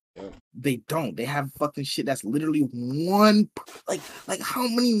needs, they don't. They have fucking shit that's literally one. Like how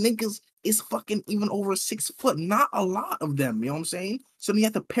many niggas is fucking even over 6 foot? Not a lot of them. You know what I'm saying? So you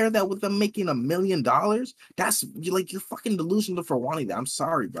have to pair that with them making $1 million. That's you're fucking delusional for wanting that. I'm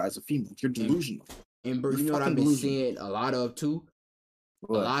sorry, bro. As a female, you're delusional. And bro, you know what I've been seeing a lot of too?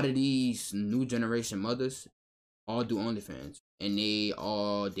 What? A lot of these new generation mothers all do OnlyFans, and they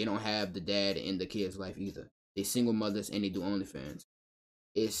don't have the dad in the kid's life either. They single mothers and they do OnlyFans.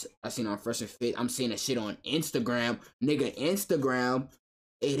 I seen on Fresh and Fit. I'm seeing that shit on Instagram. Nigga, Instagram.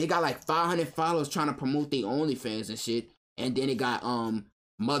 Hey, they got like 500 followers trying to promote their OnlyFans and shit. And then they got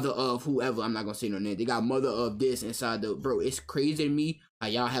mother of whoever. I'm not gonna say no name. They got mother of this inside the bro. It's crazy to me how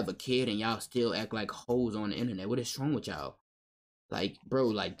y'all have a kid and y'all still act like hoes on the internet. What is wrong with y'all? Like, bro,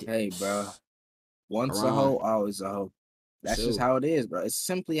 like, hey, bro. Once haram. a hoe, always a hoe. That's just how it is, bro. It's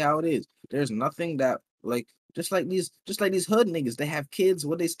simply how it is. There's nothing that like just like these hood niggas, they have kids,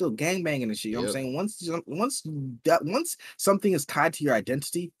 they still gangbanging and shit. You know what I'm saying? Once something is tied to your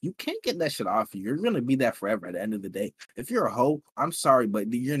identity, you can't get that shit off you. You're gonna be that forever at the end of the day. If you're a hoe, I'm sorry,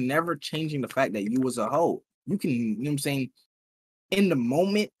 but you're never changing the fact that you was a hoe. You can, you know what I'm saying, in the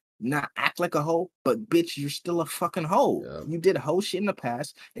moment, not act like a hoe, but bitch, you're still a fucking hoe. Yeah. You did hoe shit in the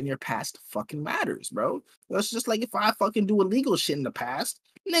past, and your past fucking matters, bro. It's just like if I fucking do illegal shit in the past,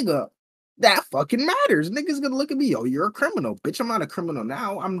 nigga, that fucking matters. Niggas gonna look at me, oh, you're a criminal, bitch. I'm not a criminal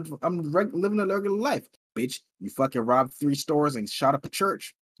now. I'm living a regular life, bitch. You fucking robbed 3 stores and shot up a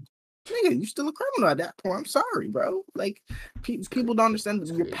church. Nigga, you still a criminal at that point. I'm sorry, bro. Like, people don't understand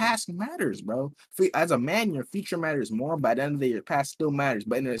that your past matters, bro. As a man, your future matters more. By the end of the day, your past still matters.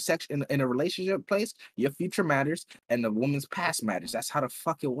 But in a relationship place, your future matters and the woman's past matters. That's how the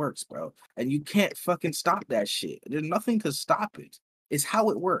fuck it works, bro. And you can't fucking stop that shit. There's nothing to stop it. It's how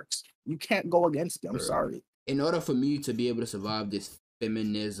it works. You can't go against it. I'm sorry. In order for me to be able to survive this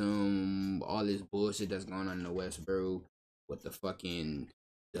feminism, all this bullshit that's going on in the West, bro, with the fucking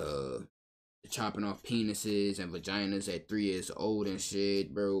the chopping off penises and vaginas at 3 years old and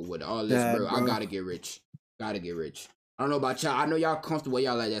shit, bro. With all this, bro, I gotta get rich. I don't know about y'all. I know y'all comfortable.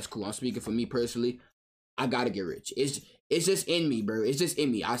 Y'all like, that's cool. I'm speaking for me personally. I gotta get rich. It's just in me, bro. It's just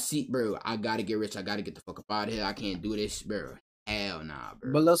in me. I see, bro. I gotta get rich. I gotta get the fuck up out of here. I can't do this, bro. Hell nah,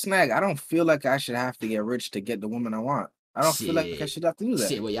 bro. But Lil Snag, I don't feel like I should have to get rich to get the woman I want. I don't feel like I should have to do that.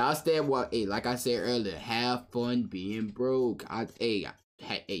 Shit, well, y'all said what? Hey, like I said earlier, have fun being broke. Hey,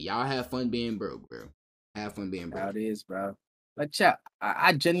 y'all have fun being broke, bro. Have fun being broke. How it is, bro. Like, chat,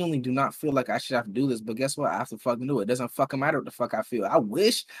 I genuinely do not feel like I should have to do this, but guess what? I have to fucking do it. It doesn't fucking matter what the fuck I feel. I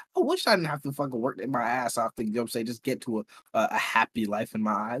wish I didn't have to fucking work my ass off to, you know what I'm saying, just get to a happy life in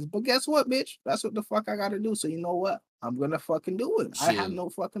my eyes. But guess what, bitch? That's what the fuck I gotta do. So you know what? I'm gonna fucking do it. Shit. I have no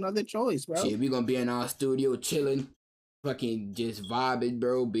fucking other choice, bro. Shit, we gonna be in our studio chilling, fucking just vibing,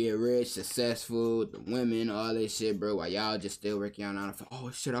 bro, being rich, successful, the women, all that shit, bro, while y'all just still working on oh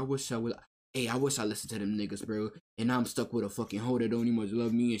shit, I wish I listened to them niggas, bro, and I'm stuck with a fucking hoe that don't even much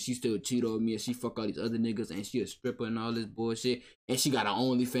love me, and she still cheat on me, and she fuck all these other niggas, and she a stripper and all this bullshit, and she got her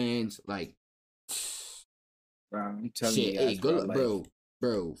OnlyFans, like, bro, I'm telling you guys, hey, good luck,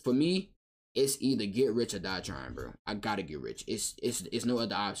 bro, for me, it's either get rich or die trying, bro. I gotta get rich. It's no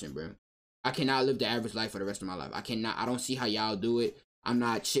other option, bro. I cannot live the average life for the rest of my life. I don't see how y'all do it. I'm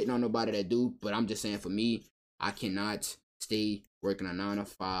not shitting on nobody that do, but I'm just saying for me, I cannot stay working a 9 to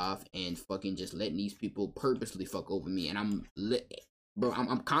 5 and fucking just letting these people purposely fuck over me. And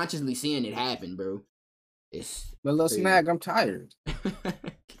I'm consciously seeing it happen, bro. But Lil Snag, I'm tired.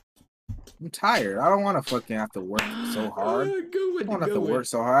 I'm tired. I don't want to fucking have to work so hard. I don't want to have to work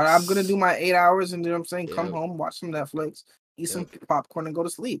so hard. I'm gonna do my 8 hours and, you know what I'm saying, come home, watch some Netflix, eat some popcorn, and go to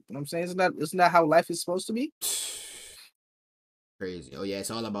sleep. You know what I'm saying? Isn't that how life is supposed to be? Crazy. Oh yeah,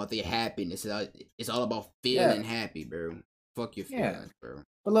 it's all about their happiness. It's all about feeling happy, bro. Fuck your feelings, bro.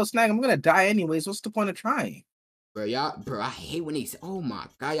 But Lil Snag, I'm gonna die anyways. What's the point of trying? Bro, I hate when they say, oh my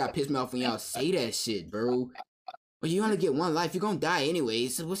god, y'all piss me off when y'all say that shit, bro. But you only get one life, you're gonna die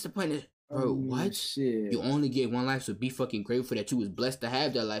anyways. So what's the point of, bro, what? Shit. You only get one life, so be fucking grateful that you was blessed to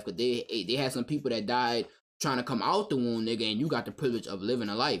have that life. Cause they had some people that died trying to come out the womb, nigga, and you got the privilege of living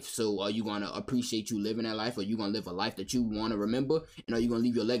a life. So are you gonna appreciate you living that life, or you gonna live a life that you wanna remember? And are you gonna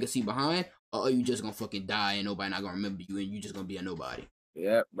leave your legacy behind? Or are you just gonna fucking die and nobody not gonna remember you and you just gonna be a nobody?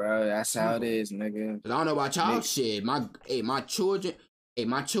 Yep, bro, that's how it is, nigga. I don't know about y'all shit. My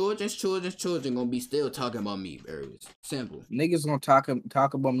children's children gonna be still talking about me, bro. It's simple. Niggas gonna talk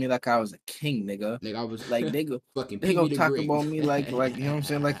about me like I was a king, nigga. Nigga, I was like nigga. Fucking they gonna talk about me like you know what I'm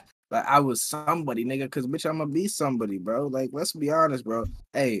saying, like I was somebody, nigga. Cause bitch, I'm gonna be somebody, bro. Like, let's be honest, bro.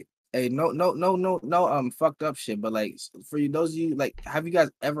 Hey, no, fucked up shit. But like, for you, those of you, like, have you guys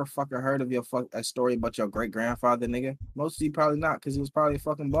ever fucking heard of a story about your great grandfather, nigga? Most of you probably not, cause he was probably a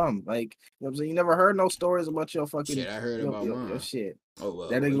fucking bum. Like, you know what I'm saying? You never heard no stories about your fucking shit. I heard about your shit. Oh well,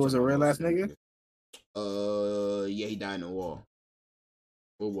 that nigga was a real ass nigga. Yeah, he died in the war.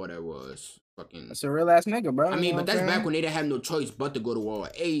 What war that was? Fucking. That's a real ass nigga, bro. I mean, but that's back when they didn't have no choice but to go to war.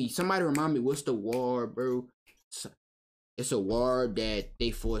 Hey, somebody remind me, what's the war, bro? It's a war that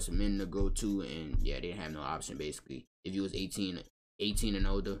they forced men to go to, and yeah, they didn't have no option, basically. If you was 18 and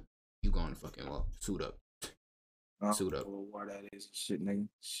older, you going to fucking war. Suit up. Suit up. What that is, shit, nigga,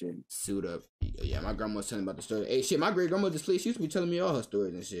 shit. Suit up. Yeah, my grandma was telling me about the story. Hey, shit, my great grandmother's place used to be telling me all her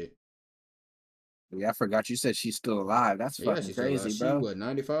stories and shit. Yeah, I forgot you said she's still alive. That's fucking crazy, bro. She what,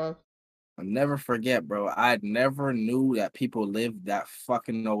 95? I'll never forget, bro. I never knew that people lived that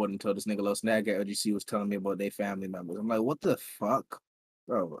fucking old until this nigga Lil Snag at LGC was telling me about their family members. I'm like, what the fuck?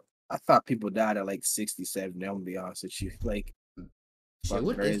 Bro, I thought people died at like 67. I'm gonna be honest with you. Like, shit,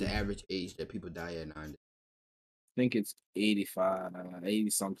 what crazy. is the average age that people die at 90? I think it's 85, 80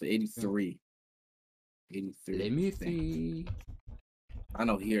 something, 83. 83. Let me see. I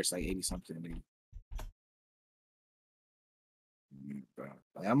know here it's like 80 something. Bro.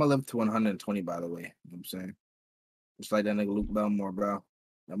 Like, I'm gonna live to 120, by the way. You know what I'm saying? Just like that nigga Luke Belmore, bro.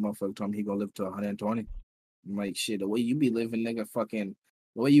 That motherfucker told me he gonna live to 120. I'm like, shit, the way you be living, nigga, fucking,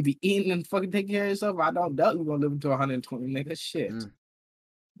 the way you be eating and fucking taking care of yourself, I don't doubt you gonna live to 120, nigga. Shit.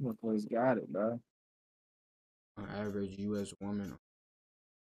 Motherfuckers got it, bro. An average U.S. woman.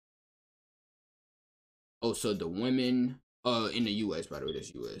 Oh, so the women, in the U.S., by the way,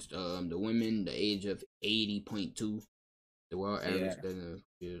 that's U.S. The women, the age of 80.2. The world average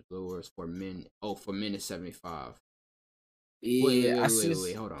is lower for men. Oh, for men is 75. Yeah,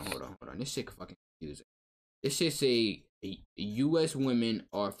 wait. Hold on. This shit fucking confusing. This shit say U.S. women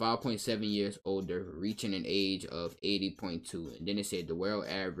are 5.7 years older, reaching an age of 80.2. And then it said the world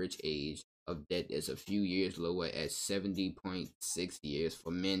average age of death is a few years lower at 70.6 years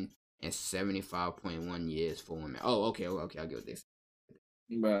for men and 75.1 years for women. Oh, okay, I'll get with this.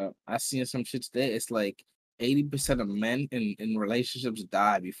 But I seen some shit today. It's like 80% of men in relationships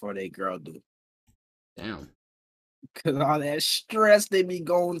die before they girl do. Damn. Cause all that stress they be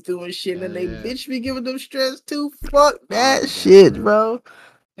going through and shit, and they bitch be giving them stress too. Fuck that shit, bro.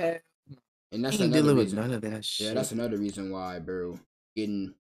 And that's another reason. None of that shit. Yeah, that's another reason why, bro.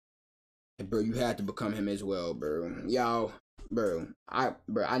 Bro, you had to become him as well, bro. Y'all, bro,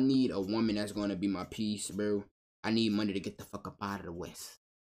 I need a woman that's gonna be my peace, bro. I need money to get the fuck up out of the West.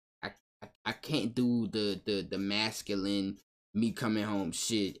 I can't do the masculine me coming home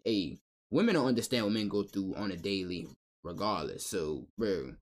shit. Hey, women don't understand what men go through on a daily, regardless. So,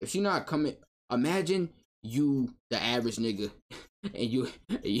 bro, if she not coming, imagine you, the average nigga, and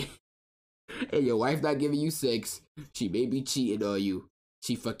your wife not giving you sex. She may be cheating on you.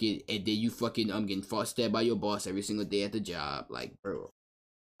 She fucking, and then you fucking getting fought stabbed by your boss every single day at the job. Like, bro,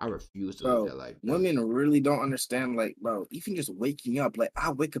 I refuse to live that life. Bro. Women really don't understand, like, bro, even just waking up, like,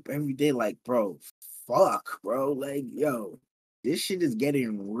 I wake up every day, like, bro, fuck, bro, like, yo, this shit is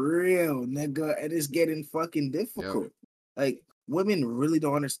getting real, nigga, and it's getting fucking difficult. Yo. Like, women really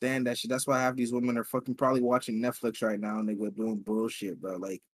don't understand that shit. That's why half these women are fucking probably watching Netflix right now, and they go doing bullshit, bro.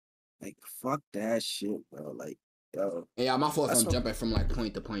 Like, fuck that shit, bro. Like, yo. Yeah, my fault if I'm jumping from, like,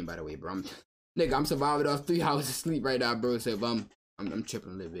 point to point, by the way, bro. I'm surviving off 3 hours of sleep right now, bro, so if I'm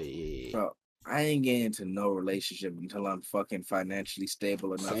tripping a little bit, yeah. Bro, I ain't getting into no relationship until I'm fucking financially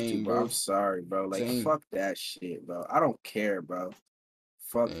stable enough to, bro. I'm sorry, bro. Like, fuck that shit, bro. I don't care, bro.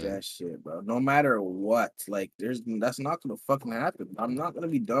 Fuck that shit, bro. No matter what, like, that's not gonna fucking happen. I'm not gonna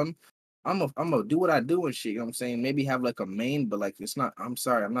be dumb. I'm gonna do what I do and shit. You know what I'm saying? Maybe have like a main, but like it's not. I'm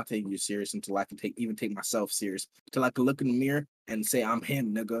sorry, I'm not taking you serious until I can take myself serious. Until I can look in the mirror and say I'm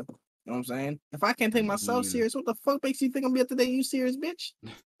him, nigga. You know what I'm saying? If I can't take myself serious, what the fuck makes you think I'm gonna be able to take you serious, bitch?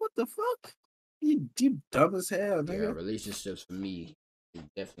 What the fuck? You dumb as hell, nigga. Yeah, relationships for me is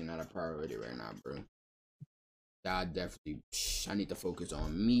definitely not a priority right now, bro. I need to focus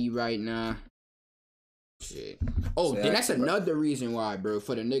on me right now. Shit. Oh, then that's another reason why, bro.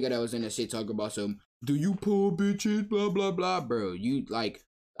 For the nigga that was in the shit talking about some, do you pull bitches, blah, blah, blah, bro. You, like,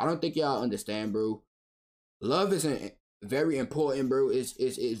 I don't think y'all understand, bro. Love isn't very important, bro. It's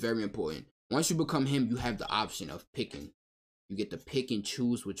very important. Once you become him, you have the option of picking. You get to pick and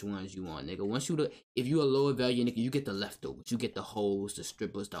choose which ones you want, nigga. If you a lower value nigga, you get the leftovers. You get the hoes, the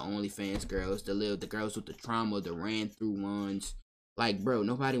strippers, the OnlyFans girls, the girls with the trauma, the ran through ones. Like, bro,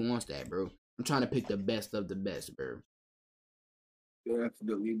 nobody wants that, bro. I'm trying to pick the best of the best, bro.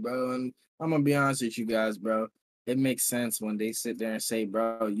 Definitely, bro. And I'm gonna be honest with you guys, bro. It makes sense when they sit there and say,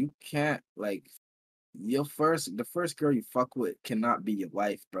 bro, you can't, like, the first girl you fuck with cannot be your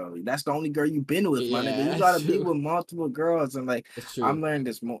wife, bro. That's the only girl you've been with, my nigga. You gotta be with multiple girls, and like I'm learning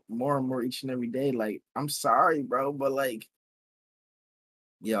this more and more each and every day. Like, I'm sorry, bro, but like,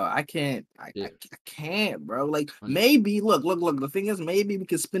 yo, I can't, I can't, bro. Like, maybe look. The thing is, maybe we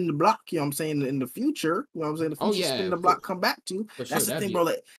can spin the block. You know what I'm saying? In the future, you know what I'm saying? The future spin the block, come back to. That's the thing, bro.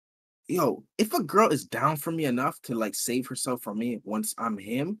 Like, yo, if a girl is down for me enough to like save herself from me once I'm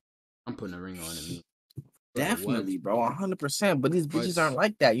him, I'm putting a ring on it. Definitely, bro, 100%. But these bitches aren't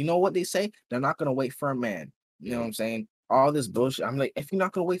like that. You know what they say? They're not gonna wait for a man. You know what I'm saying? All this bullshit. I'm like, if you're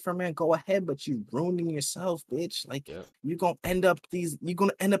not gonna wait for a man, go ahead, but you ruining yourself, bitch. Like you're gonna end up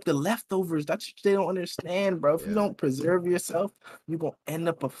the leftovers. That's what they don't understand, bro. If you don't preserve yourself, you're gonna end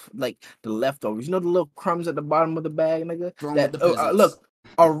up like the leftovers. You know the little crumbs at the bottom of the bag, nigga. Look,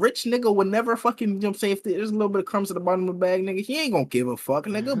 a rich nigga would never fucking, you know what I'm saying? If there's a little bit of crumbs at the bottom of the bag, nigga, he ain't gonna give a fuck,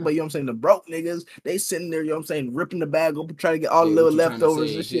 nigga. But you know what I'm saying? The broke niggas, they sitting there, you know what I'm saying, ripping the bag open, trying to get all the little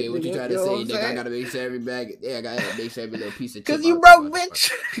leftovers and shit. What you trying to say, nigga? I gotta make sure every bag, I gotta make sure every little piece of Cause you broke,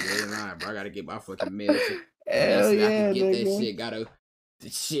 bitch. You ain't lying, bro. I gotta get my fucking meal. Hell yeah, I can get nigga. that shit. Gotta,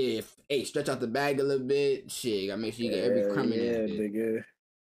 shit. Hey, stretch out the bag a little bit. Shit, gotta make sure you get every crumb in there. Nigga.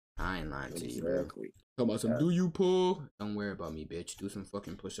 I ain't lying to you, bro. Talk about some, do you pull? Don't worry about me, bitch. Do some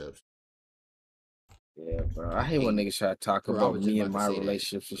fucking push-ups. Yeah, bro. I hate when niggas try to talk about me and my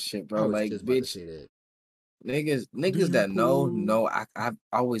relationships and shit, bro. Like, bitch, niggas that know, I've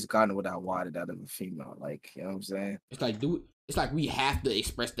always gotten what I wanted out of a female. Like, you know what I'm saying? It's like we have to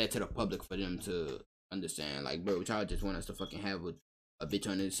express that to the public for them to understand. Like, bro, y'all just want us to fucking have a bitch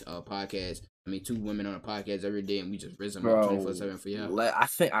on this podcast. I mean, 2 women on a podcast every day, and we just raise them up 24/7 for y'all. Like, I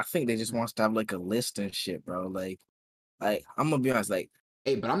think they just want us to have like a list and shit, bro. Like I'm gonna be honest, like,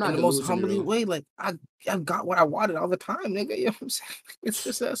 hey, but I'm not in the most humbly way. Like, I got what I wanted all the time, nigga. You know what I'm saying? It's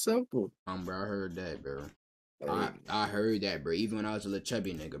just that simple. Bro, I heard that, bro. I heard that, bro. Even when I was a little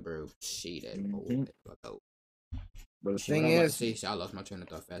chubby nigga, bro. Shit, that But the thing is, I lost my train of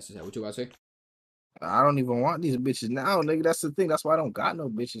thought fast as hell. What you about to say? I don't even want these bitches now, nigga. That's the thing. That's why I don't got no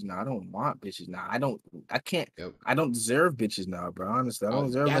bitches now. I don't want bitches now. I can't. I don't deserve bitches now, bro. Honestly, I don't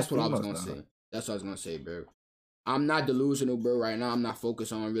deserve. That's what I was gonna say. That's what I was gonna say, bro. I'm not delusional, bro. Right now, I'm not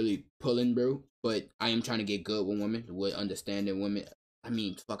focused on really pulling, bro. But I am trying to get good with women, with understanding women. I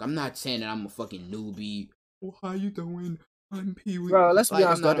mean, fuck. I'm not saying that I'm a fucking newbie. Oh, how you doing? I'm Pee-wee. Bro, let's be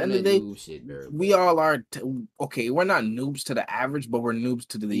honest. At the end of the day, we all are. Okay, we're not noobs to the average, but we're noobs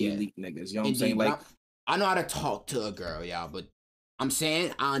to the elite niggas. You know what I'm saying? Like, I know how to talk to a girl, y'all, but I'm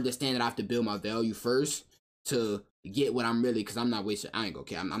saying I understand that I have to build my value first to get what I'm really. Cause I'm not wasting. I ain't gonna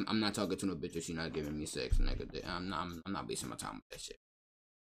care. I'm not talking to no bitch if she's not giving me sex, nigga. I'm not wasting my time with that shit.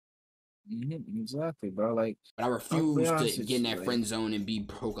 Exactly, bro. Like, but I refuse to get in that friend zone and be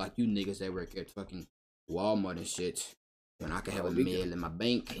broke like you niggas that work at fucking Walmart and shit. When I could have a meal in my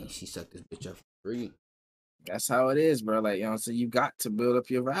bank and she sucked this bitch up for free. That's how it is, bro. Like, you know, so you got to build up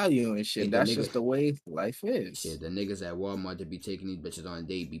your value and shit. That's just the way life is. Shit, the niggas at Walmart that be taking these bitches on a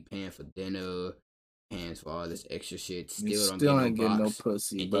date, be paying for dinner, paying for all this extra shit. Still ain't getting no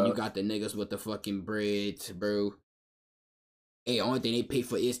pussy, and bro. then you got the niggas with the fucking bread, bro. Hey, only thing they pay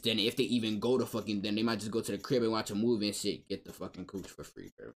for is dinner. If they even go to fucking dinner, they might just go to the crib and watch a movie and shit. Get the fucking cooch for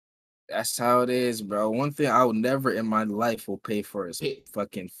free, bro. That's how it is, bro. One thing I would never in my life will pay for is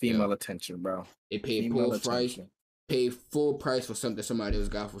fucking female attention, bro. They pay full price for something somebody else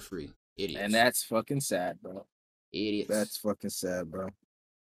got for free. Idiots. And that's fucking sad, bro. Idiots. That's fucking sad, bro.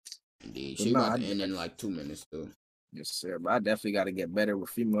 Indeed. She about to end in like 2 minutes, though. Yes, sir. But I definitely got to get better with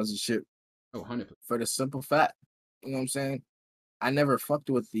females and shit. Oh, 100%. For the simple fact, you know what I'm saying? I never fucked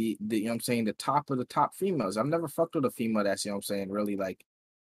with the you know what I'm saying, the top of the top females. I've never fucked with a female that's, you know what I'm saying, really like,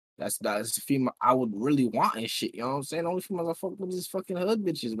 that's the female I would really want and shit. You know what I'm saying? The only females I fuck with is fucking hood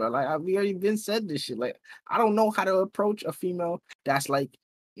bitches, bro. Like, we already been said this shit. Like, I don't know how to approach a female that's like,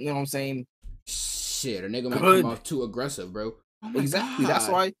 you know what I'm saying? Shit, a nigga might come off too aggressive, bro. Oh exactly. God. That's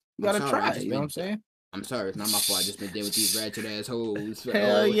why you gotta try. You know what I'm saying? I'm sorry, it's not my fault. I just been dealing with these ratchet assholes.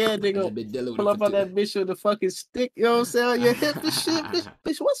 Hell yeah, nigga. Pull up on that bitch with a fucking stick. You know what I'm saying? Your hip and shit,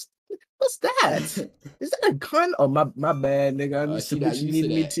 bitch. What's that? Is that a gun? Oh, my bad, nigga. I'm used to bitches needing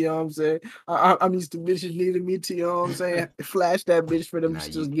me to, you know what I'm saying? I'm used to bitches needing me to, you know what I'm saying? Flash that bitch for them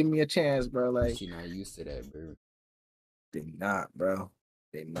to just give me a chance, bro. Like, she not used to that, bro. They not, bro.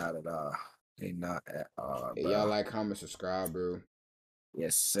 They not at all. They not at all, hey, bro. Y'all like, comment, subscribe, bro.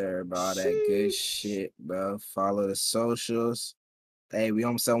 Yes, sir, bro. All that good shit, bro. Follow the socials. Hey, we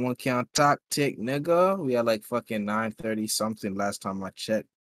almost at 1K on TikTok, nigga. We had like fucking 930 something last time I checked.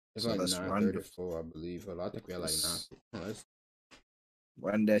 It's like 934, I believe. I think we had like 9.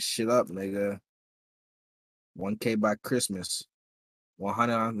 Run that shit up, nigga. 1K by Christmas.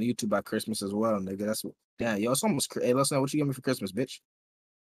 100 on YouTube by Christmas as well, nigga. That's damn, yo. It's almost. Hey, let's know what you give me for Christmas, bitch.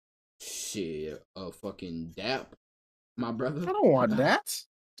 Shit, a fucking dap, my brother. I don't want that.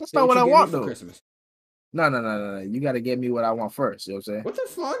 That's not what I want, though. Christmas. No. You gotta get me what I want first. You know what I'm saying? What the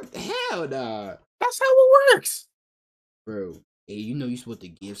fuck? Hell, nah. That's how it works, bro. Hey, you know you're supposed to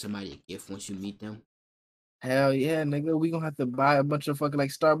give somebody a gift once you meet them. Hell yeah, nigga. We gonna have to buy a bunch of fucking like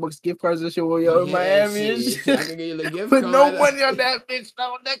Starbucks gift cards and shit while you're in Miami and shit. I can get you a gift Put card. no money on that bitch,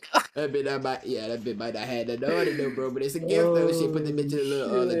 though, nigga. That bitch might not have that on it though, bro. But it's a gift though. Shit, put the bitch in a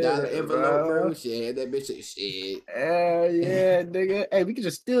little the dollar envelope, bro. Shit, that bitch shit. Hell yeah, nigga. Hey, we can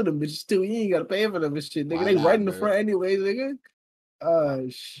just steal them bitches too. You ain't gotta pay for them and shit, nigga. They right in the front anyways, nigga. Oh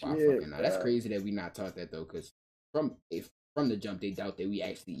shit. That's crazy that we not taught that though, cause from the jump they doubt that we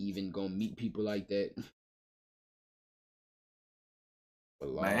actually even gonna meet people like that.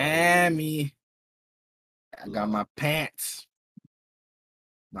 Miami. I got my pants.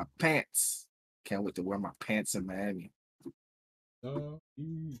 My pants. Can't wait to wear my pants in Miami.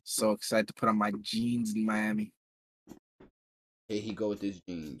 So excited to put on my jeans in Miami. Here he go with his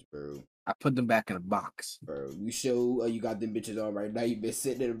jeans, bro. I put them back in a box. Bro, you show you got them bitches on right now. You been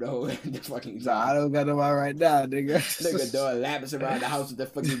sitting in them the whole the fucking time. Nah, I don't got them on right now, nigga. Nigga doing laps around the house with the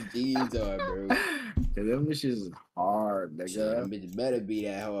fucking jeans on, bro. Cause them bitches is hard, nigga. Shit, them bitches better be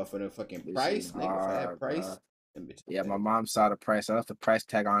that hard for the fucking price, nigga. For that price. Yeah, my mom saw the price. I left the price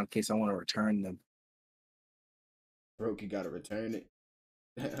tag on in case I want to return them. Broke, you gotta return it.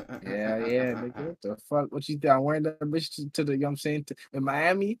 Yeah, nigga. What the fuck? What you think? I'm wearing that bitch to the, you know what I'm saying, in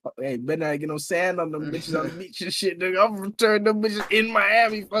Miami? Hey, better not get no sand on them bitches on the beach and shit, nigga. I'm returning them bitches in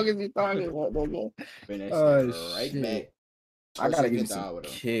Miami. Fuck is you talking about, nigga? Oh, right shit. Back. I gotta get some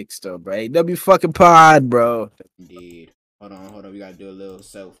kicks, though, bro. AW fucking pod, bro. Indeed. Hold on. We gotta do a little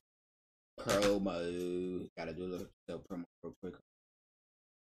self promo. Gotta do a little self promo real quick.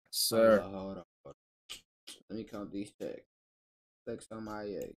 Sir. Hold on. Let me count these checks. Flex on my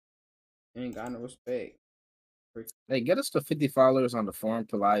egg. Ain't got no respect. Hey, get us to 50 followers on the forum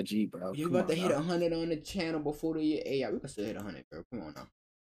till IG, bro. You about to hit 100 on the channel before the year. Hey, yeah, we can still hit 100, bro. Come on now.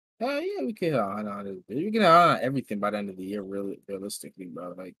 Hell yeah, we can hit 100. We can hit on everything by the end of the year, really, realistically,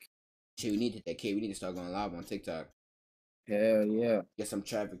 bro. Like, shit, we need to hit that kid. We need to start going live on TikTok. Hell yeah. Get some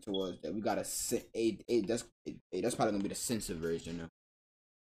traffic towards that. We gotta that's probably gonna be the censored version though.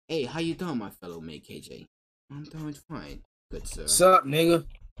 Hey, how you doing, my fellow mate KJ? I'm doing fine. Good sir. What's up, nigga?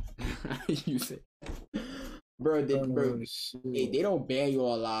 You said, bro, hey, they don't ban you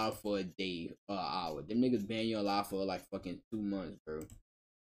on live for a day or an hour. Them niggas ban you on live for like fucking 2 months, bro.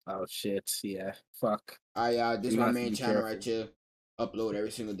 Oh shit, yeah. Fuck. Alright, y'all, this is my main channel right here. Upload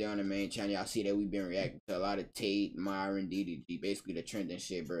every single day on the main channel. Y'all see that we've been reacting to a lot of Tate, Myron, DDG, basically the trending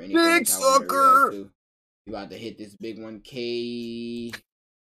shit, bro. Big sucker. You about to hit this big 1K.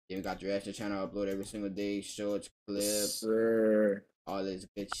 Then we got the reaction channel, upload every single day, shorts, clips, sir. All this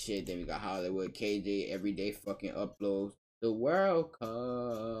good shit. Then we got Hollywood KJ, everyday fucking uploads. The World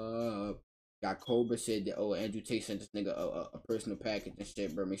Cup. Got Cobra said that, oh, Andrew Tate sent this nigga a personal package and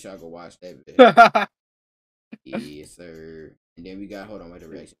shit, bro. Make sure I go watch that video. Yes, sir. And then we got, hold on, wait, the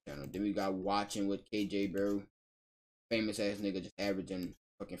reaction channel. Then we got Watching with KJ, bro. Famous ass nigga just averaging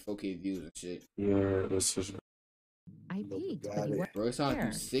fucking 4K views and shit. Yeah, this is. I peeked. Bro, it sounds like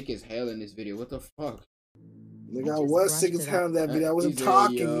you sick as hell in this video. What the fuck? Nigga, I was sick as hell in that video. I wasn't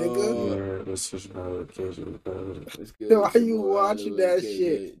talking, nigga. Yeah, this is KJ. Yo, why you watching that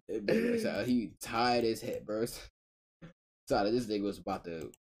shit? He tired as heck, bro. Sorry, this nigga was about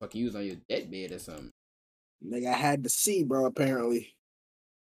to fucking use on your deathbed or something. Nigga, I had to see, bro, apparently.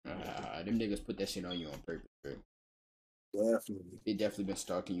 Them niggas put that shit on you on purpose, bro. Definitely. They definitely been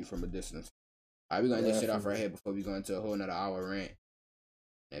stalking you from a distance. Alright, we gonna end this shit off right here before we go into a whole nother hour rant.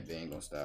 That bit ain't gonna stop.